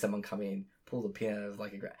just see someone come in, pull the pin out of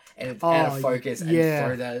like and it's out of focus, and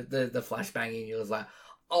throw the flashbang in. You're just like,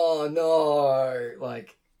 oh no!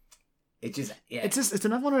 Like it just it's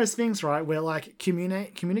another one of those things, right? Where like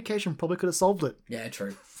communication probably could have solved it. Yeah,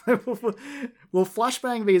 true. We'll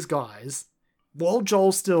flashbang these guys while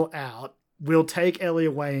Joel's still out. We'll take Ellie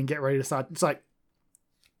away and get ready to start. It's like,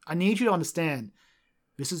 I need you to understand,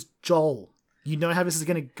 this is Joel. You know how this is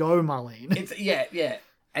going to go, Marlene.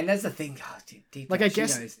 And that's the thing. Oh, deep like, I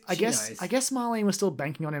guess Marlene was still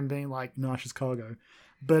banking on him being like, no, she's cargo.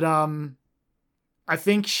 But I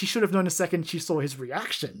think she should have known the second she saw his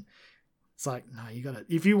reaction. It's like, no, you gotta,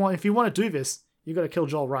 if you want to do this, you gotta kill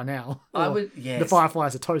Joel right now. The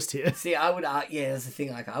Fireflies are toast here. See, I would, that's the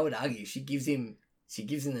thing. Like, I would argue she gives him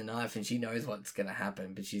the knife and she knows what's gonna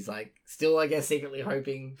happen, but she's like, still, I guess, secretly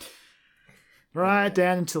hoping. Right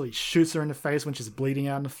down until he shoots her in the face when she's bleeding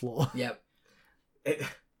out on the floor. Yep.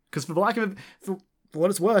 Because for what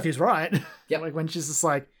it's worth, he's right. Yep. Like when she's just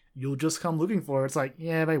like, you'll just come looking for her. It's like,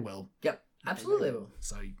 yeah, they will. Yep. Absolutely they will.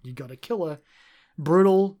 So you got to kill her.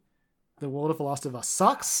 Brutal. The world of The Last of Us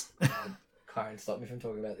sucks. Karen, stop me from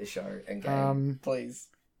talking about this show and game, please.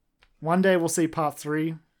 One day we'll see part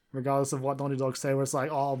 3, regardless of what Naughty Dog say, where it's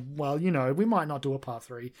like, oh, well, we might not do a part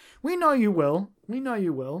 3. We know you will.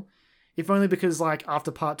 If only because, like,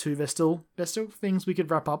 after part 2, there's still things we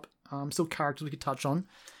could wrap up. Still characters we could touch on.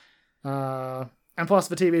 And plus,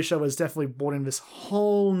 the TV show has definitely brought in this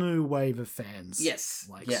whole new wave of fans. Yes.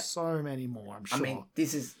 So many more, I'm sure. I mean,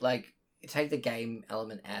 this is, like, take the game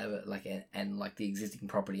element out of it, like, and like, the existing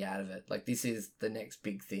property out of it. Like, this is the next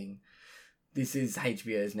big thing. This is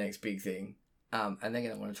HBO's next big thing. And they're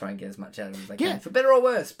going to want to try and get as much out of it as they can. For better or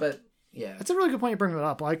worse, but, yeah. It's a really good point you bring that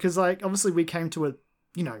up, like, because, like, obviously we came to it,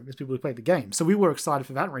 as people who played the game. So we were excited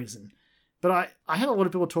for that reason. But I had a lot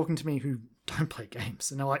of people talking to me who don't play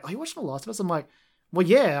games. And they're like, are you watching The Last of Us? I'm like, well,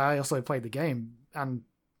 yeah, I also played the game. And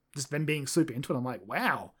just them being super into it, I'm like,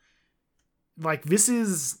 wow. Like, like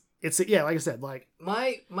I said, like,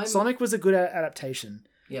 my Sonic was a good adaptation.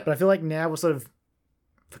 Yeah. But I feel like now we're sort of,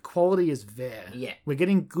 the quality is there. Yeah. We're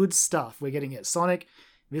getting good stuff. We're getting it. Sonic,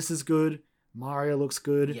 this is good. Mario looks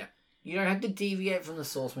good. Yeah. You don't have to deviate from the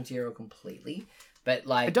source material completely, But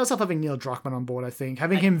like, It does help having Neil Druckmann on board, I think.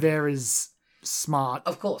 Having him there is smart.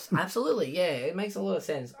 of course, absolutely, yeah, it makes a lot of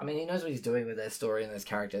sense. I mean, he knows what he's doing with their story and those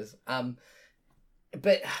characters.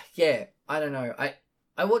 But yeah, I don't know. I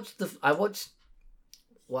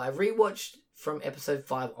rewatched from episode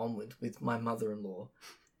 5 onward with my mother-in-law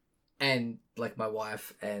and like my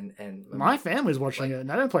wife and My family's watching like, it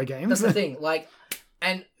and I don't play games. That's the thing. Like,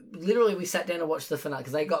 and literally we sat down and watched the finale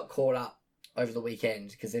because they got caught up over the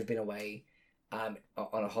weekend because they've been away on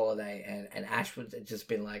a holiday, and Ash would had just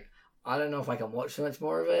been like, I don't know if I can watch so much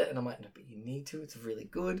more of it, and I'm like, no, but you need to. It's really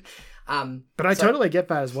good. But I totally get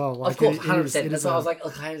that as well. Like, of course, it 100%. is That's why I was like,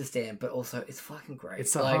 look, I understand, but also it's fucking great.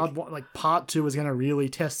 it's a hard one. Like, part 2 is going to really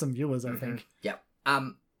test some viewers, I think. Yeah.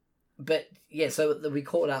 But yeah, so we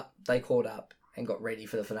caught up. They caught up and got ready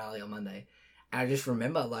for the finale on Monday, and I just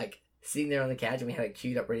remember like sitting there on the couch and we had it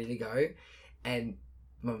queued up ready to go, and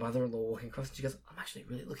my mother-in-law walking across and she goes, I'm actually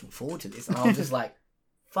really looking forward to this, and I was just like,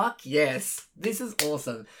 fuck yes, this is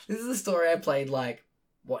awesome. This is a story I played like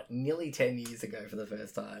nearly 10 years ago for the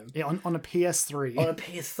first time. Yeah, on a PS3. On a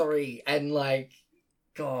PS3, and like,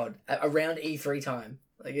 God, around E3 time.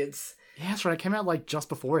 Like it's Yeah, that's right. It came out like just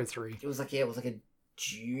before E3. it was like a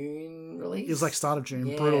June release. It was like start of June.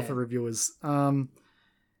 Yeah. Brutal for reviewers.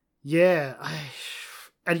 Yeah.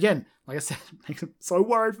 And again, like I said, it makes me so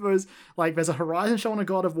worried for those. Like, there's a Horizon show and a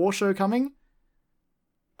God of War show coming.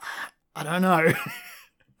 I don't know.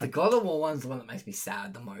 The God of War one's the one that makes me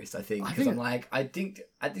sad the most, I think. Because I think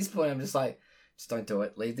at this point I'm just like, just don't do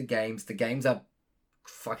it. Leave the games. The games are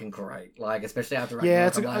fucking great. Like, especially after Yeah,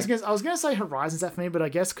 Ragnarok, I was gonna say Horizon's that for me, but I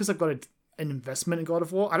guess because I've got an investment in God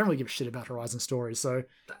of War, I don't really give a shit about Horizon stories, so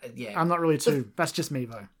yeah. I'm not really too. That's just me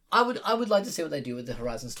though. I would like to see what they do with the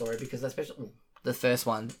Horizon story, because especially the first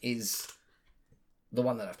one is the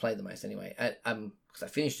one that I've played the most anyway. Because I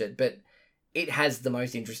finished it, but it has the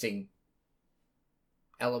most interesting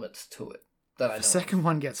elements to it that I know. The second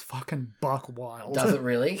one gets fucking buck wild. Does it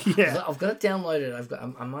really? Yeah. I've got it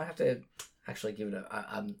downloaded. I might have to actually give it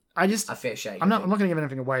a fair shake. I'm not gonna give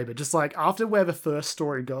anything away, but just like after where the first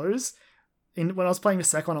story goes, when I was playing the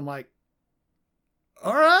second one, I'm like,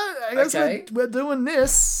 all right, I guess we're doing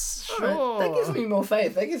this. Sure. Right. That gives me more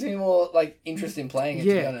faith. That gives me more like interest in playing it. To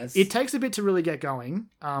be honest, it takes a bit to really get going.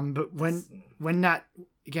 But when that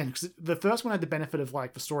again, because the first one had the benefit of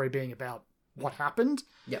like the story being about what happened.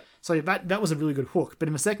 Yep. So that was a really good hook. But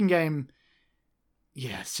in the second game,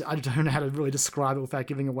 yes, I don't know how to really describe it without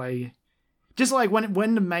giving away. Just like when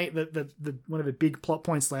the one of the big plot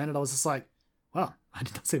points landed, I was just like, wow, I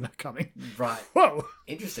did not see that coming. Right. Whoa.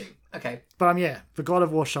 Interesting. Okay. But the God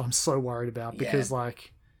of War show I'm so worried about because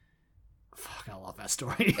like, fuck, I love that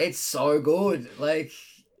story. It's so good. Like,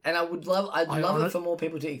 and I'd love it for more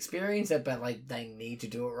people to experience it, but like they need to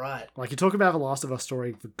do it right. Like you talk about the Last of Us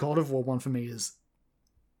story, the God of War one for me is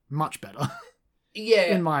much better. Yeah.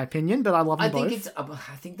 In my opinion, but I love them both.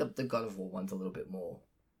 I think the God of War one's a little bit more,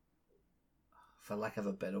 for lack of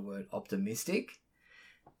a better word, optimistic.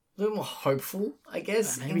 A little more hopeful, I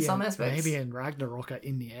guess, in some aspects. Maybe in Ragnarok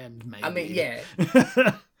in the end, maybe. I mean, yeah.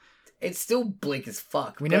 It's still bleak as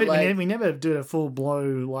fuck. We never did a full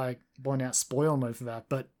blown out spoil mode for that,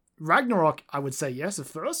 but Ragnarok, I would say yes. The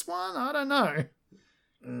first one, I don't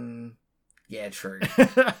know. Yeah, true.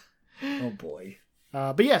 Oh boy.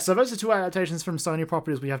 But yeah, so those are two adaptations from Sony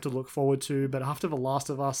properties we have to look forward to. But after The Last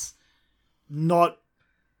of Us, not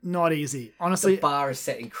easy. Honestly, the bar is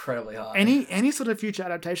set incredibly high. Any sort of future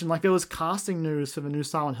adaptation, like there was casting news for the new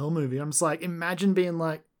Silent Hill movie. I'm just like, imagine being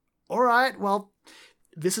like, all right, well,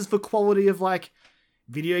 this is the quality of like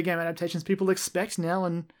video game adaptations people expect now,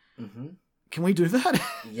 and can we do that?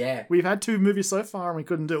 Yeah, we've had 2 movies so far and we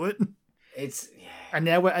couldn't do it. And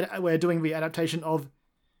now we're doing the adaptation of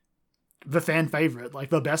the fan favorite, like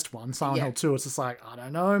the best one, Silent Hill 2. It's just like, I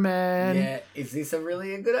don't know, man. Yeah, is this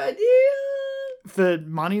really a good idea? For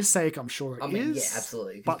money's sake, I'm sure it is. Yeah,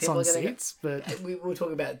 absolutely. Butts on seats, but we were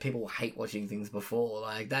talking about people hate watching things before.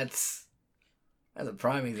 Like that's a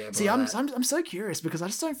prime example. See, I'm so curious because I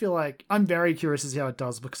just don't feel like I'm very curious to see how it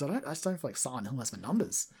does because I just don't feel like Silent Hill has the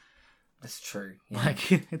numbers. That's true. Yeah.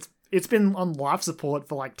 Like it's been on life support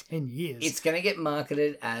for like 10 years. It's gonna get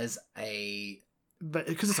marketed as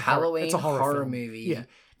because it's Halloween it's a horror movie. Yeah,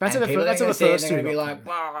 that's the first 2. They're gonna be like,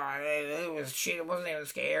 wow, it was shit. It wasn't even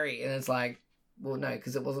scary. And it's like, well, no,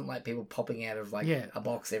 because it wasn't like people popping out of like a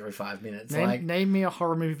box every 5 minutes. Name me a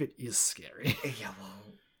horror movie that is scary. Yeah,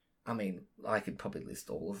 well, I mean, I could probably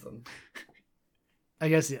list all of them. I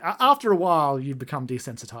guess after a while you become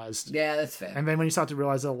desensitized. Yeah, that's fair. And then when you start to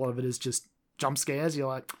realize that a lot of it is just jump scares, you're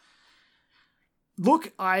like,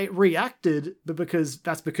 look, I reacted, but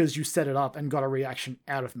that's because you set it up and got a reaction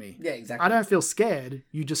out of me. Yeah, exactly. I don't feel scared.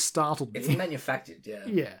 You just startled me. It's manufactured, yeah.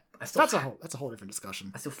 Yeah. That's a whole different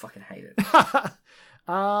discussion. I still fucking hate it.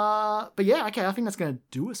 But yeah, okay, I think that's going to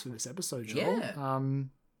do us for this episode, Joel. Yeah.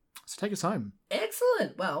 So take us home.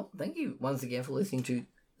 Excellent. Well, thank you once again for listening to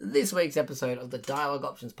this week's episode of the Dialogue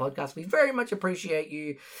Options podcast. We very much appreciate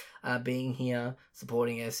you being here,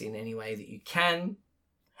 supporting us in any way that you can.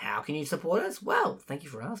 How can you support us? Well, thank you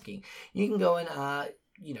for asking. You can go and,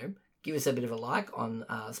 give us a bit of a like on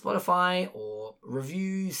Spotify, or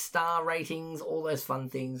reviews, star ratings, all those fun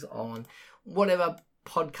things on whatever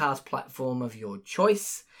podcast platform of your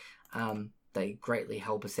choice. They greatly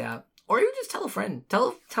help us out. Or even just tell a friend.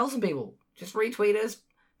 Tell some people. Just retweet us,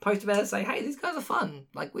 post about it, say, hey, these guys are fun.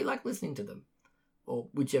 Like, we like listening to them. Or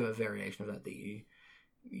whichever variation of that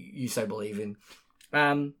you so believe in.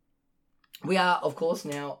 We are, of course,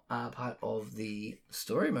 now part of the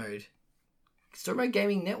Story Mode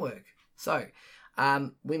Gaming Network. So,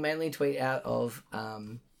 we mainly tweet out of,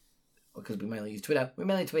 because we mainly use Twitter, we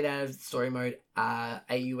mainly tweet out of Story Mode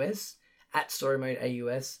AUS, at Story Mode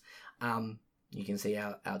AUS. You can see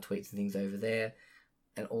our tweets and things over there,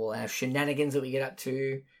 and all our shenanigans that we get up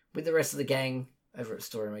to with the rest of the gang over at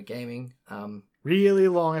Story Mode Gaming. Really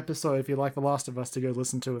long episode if you like The Last of Us to go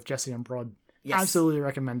listen to with Jesse and Prod. Yes. Absolutely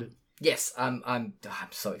recommend it. Yes, I'm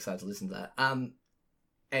so excited to listen to that.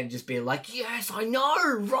 And just be like, yes, I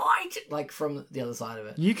know, right? Like, from the other side of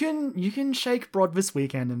it. You can shake Brod this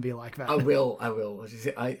weekend and be like that. I will.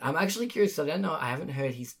 I'm actually curious. I don't know. I haven't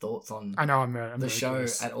heard his thoughts on I know I'm the really show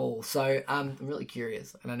curious. at all. So I'm really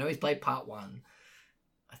curious. And I know he's played part 1.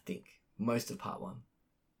 I think most of part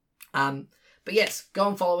 1. But yes, go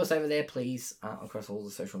and follow us over there, please, across all the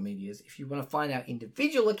social medias. If you want to find our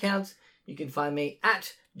individual accounts, you can find me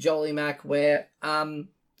at JollyMac, where,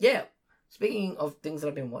 speaking of things that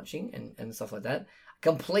I've been watching and stuff like that,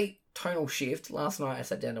 complete tonal shift. Last night I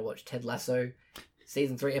sat down to watch Ted Lasso,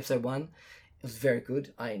 Season 3, Episode 1. It was very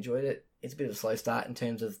good. I enjoyed it. It's a bit of a slow start in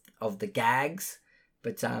terms of the gags,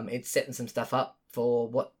 but it's setting some stuff up for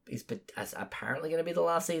what is apparently going to be the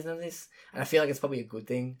last season of this. And I feel like it's probably a good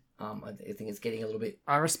thing. I think it's getting a little bit...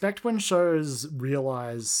 I respect when shows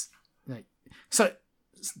realize... So,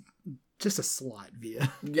 just a slight veer.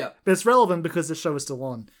 Yeah. But it's relevant because the show is still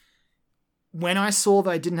on. When I saw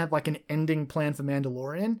they didn't have, like, an ending plan for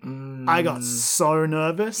Mandalorian, I got so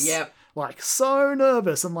nervous. Yep. Like, so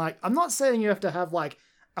nervous. I'm like, I'm not saying you have to have, like,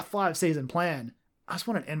 a 5-season plan. I just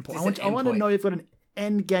want an end point. I want to know you've got an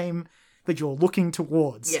end game that you're looking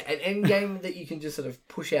towards. Yeah, an end game that you can just sort of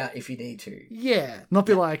push out if you need to. Yeah. Not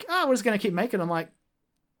be like, we're just going to keep making it. I'm like,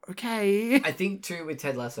 okay. I think, too, with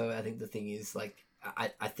Ted Lasso, I think the thing is, like,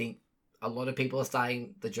 I think a lot of people are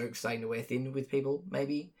the joke's starting to wear thin with people,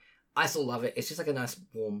 maybe. I still love it. It's just like a nice,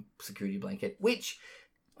 warm security blanket, which,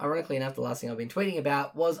 ironically enough, the last thing I've been tweeting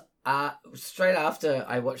about was straight after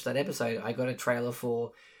I watched that episode, I got a trailer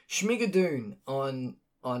for Schmigadoon on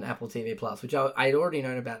Apple TV Plus, which I'd already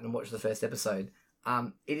known about and watched the first episode.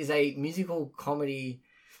 It is a musical comedy,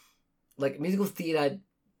 like musical theatre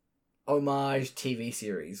homage TV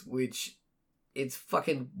series, which it's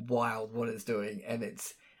fucking wild what it's doing, and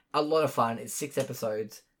it's a lot of fun. It's 6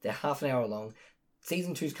 episodes. They're half an hour long.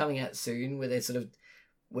 Season 2's coming out soon,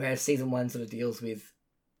 where Season 1 sort of deals with,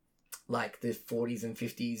 like, the 40s and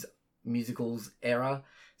 50s musicals era.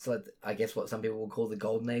 So, like, I guess what some people will call the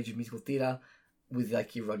golden age of musical theatre, with,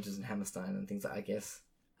 like, your Rodgers and Hammerstein and things like that, I guess.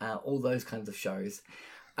 All those kinds of shows.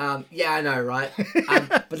 Yeah, I know, right?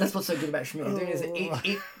 But that's what's so good about Schmigadoon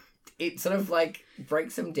is it sort of, like,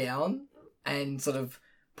 breaks them down and sort of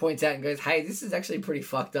points out and goes, hey, this is actually pretty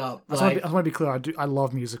fucked up. I just want to be clear, I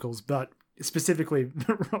love musicals, but specifically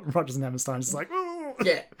Rodgers and Hammerstein is like, oh.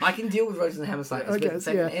 Yeah, I can deal with Rodgers and Hammerstein.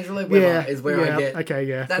 Angela Weber is where I get. Okay,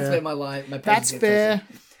 yeah. That's fair. where my line. That's fair.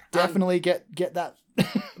 Definitely get that.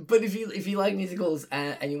 But if you like musicals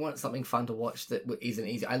and you want something fun to watch that isn't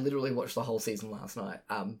easy, I literally watched the whole season last night.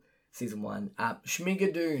 Season 1,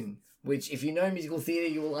 Schmigadoon, which if you know musical theatre,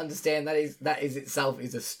 you will understand that is itself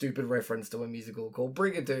a stupid reference to a musical called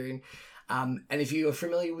Brigadoon. And if you are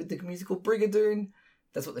familiar with the musical Brigadoon,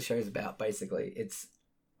 that's what the show's about, basically. It's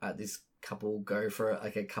this couple go for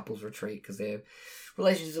a couple's retreat because their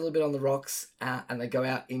relationship's a little bit on the rocks, and they go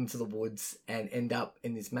out into the woods and end up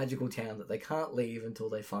in this magical town that they can't leave until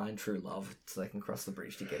they find true love, so they can cross the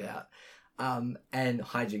bridge to get out. And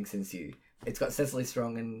hijinks ensue. It's got Cecily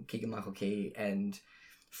Strong and Keegan-Michael Key and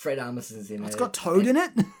Fred Armisen's in it. It's got Toad in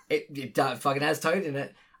it? It fucking has Toad in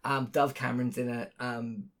it. Dove Cameron's in it.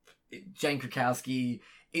 Jane Krakowski.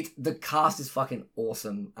 The cast is fucking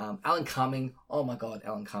awesome. Alan Cumming. Oh my god,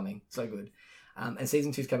 Alan Cumming. So good. And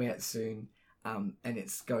season 2 is coming out soon, and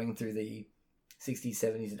it's going through the 60s,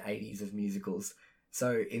 70s, and 80s of musicals.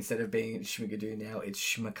 So instead of being Schmigadoon now, it's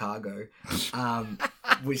Schmicago,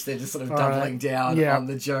 which they're just sort of doubling down on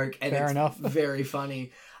the joke, and Fair it's enough. very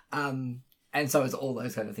funny. And so it's all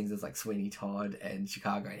those kind of things. There's like Sweeney Todd and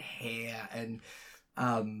Chicago and Hair, and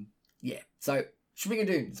so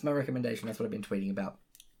Schmigadoon, it's my recommendation. That's what I've been tweeting about.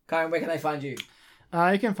 Karen, where can they find you?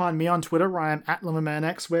 You can find me on Twitter, where I am at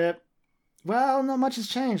LimmermanX, where, well, not much has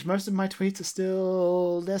changed. Most of my tweets are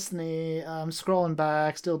still Destiny. Scrolling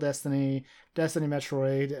back, still Destiny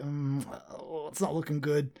Metroid. It's not looking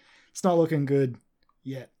good. It's not looking good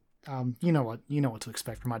yet. You know what to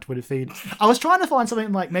expect from my Twitter feed. I was trying to find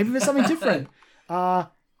something like, maybe there's something different. I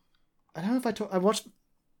don't know if I watched.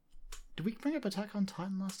 Did we bring up Attack on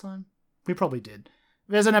Titan last time? We probably did.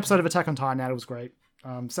 There's an episode of Attack on Titan out. It was great.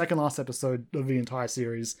 Second last episode of the entire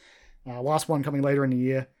series. Last one coming later in the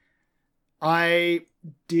year. I'm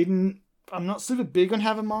not super big on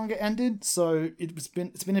how the manga ended, so it's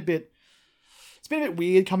been a bit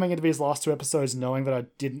weird coming into these last 2 episodes knowing that I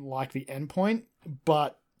didn't like the end point,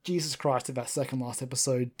 but Jesus Christ, if that second last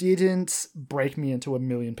episode didn't break me into a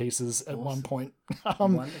million pieces at one point.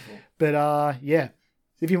 Wonderful. But yeah,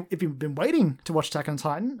 if you've been waiting to watch Attack on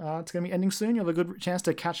Titan, it's going to be ending soon. You'll have a good chance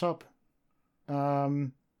to catch up. But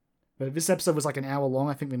this episode was like an hour long.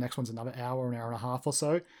 I think the next one's another hour, an hour and a half or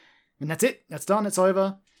so. And that's it. That's done. It's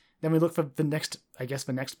over. Then we look for the next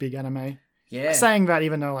big anime. Yeah. Saying that,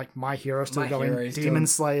 even though like My Hero's still going, Demon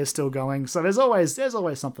Slayer is still going. So there's always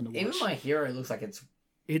something to watch. Even My Hero looks like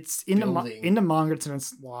it's in the manga. It's in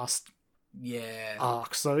its last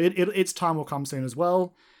arc. So its time will come soon as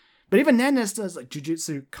well. But even then, there's like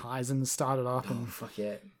Jujutsu Kaisen started up. Oh, fuck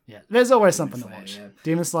yeah. Yeah, there's always something to Slayer, watch. yeah.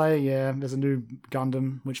 Demon Slayer, yeah. There's a new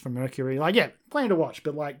Gundam, which from Mercury. Like, yeah, plenty to watch.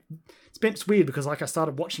 But like, it's weird because like I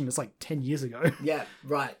started watching this like 10 years ago. Yeah,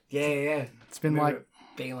 right. Yeah. It's been like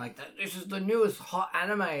being like, this is the newest hot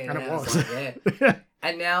anime. And it now was. it's like, yeah.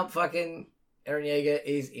 And now fucking Eren Yeager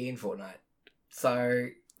is in Fortnite. So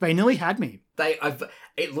they nearly had me.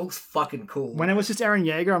 It looks fucking cool. When it was just Eren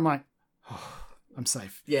Yeager, I'm like, oh, I'm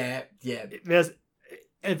safe. Yeah. There's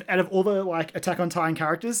out of all the like Attack on Titan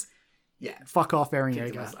characters, yeah, fuck off Eren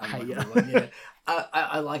Pick the Yeager. most I hate you. unlikely one, yeah.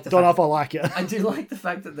 I like the Don't know fact if I like you. I do like the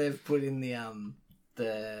fact that they've put in the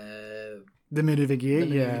maneuver gear.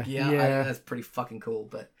 maneuver Yeah. gear. I think that's pretty fucking cool.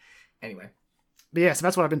 But anyway, But yeah, so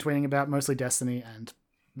that's what I've been tweeting about, mostly Destiny and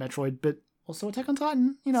Metroid, but also Attack on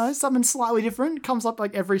Titan. You know, something slightly different. Comes up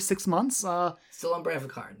like every 6 months. still on brand for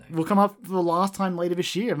Karen though. Will come up for the last time later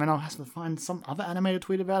this year, and then I'll have to find some other anime to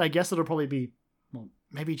tweet about. I guess it'll probably be, well,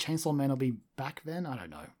 maybe Chainsaw Man will be back then. I don't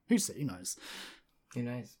know. Who knows? Who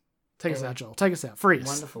knows? Take us out, Joel. Take us out. Free us.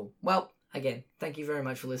 Wonderful. Well, again, thank you very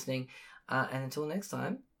much for listening. And until next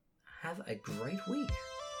time, have a great week.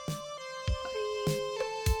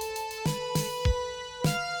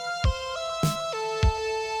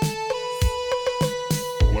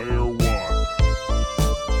 Player 1.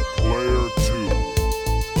 Player 2.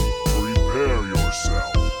 Prepare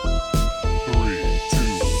yourself. 3, 2,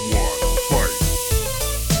 1, fight.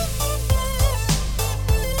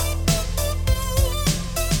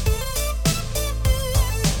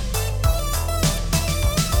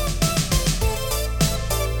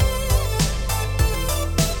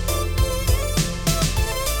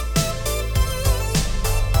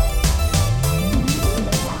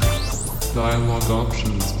 Dialogue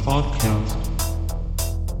Options Podcast.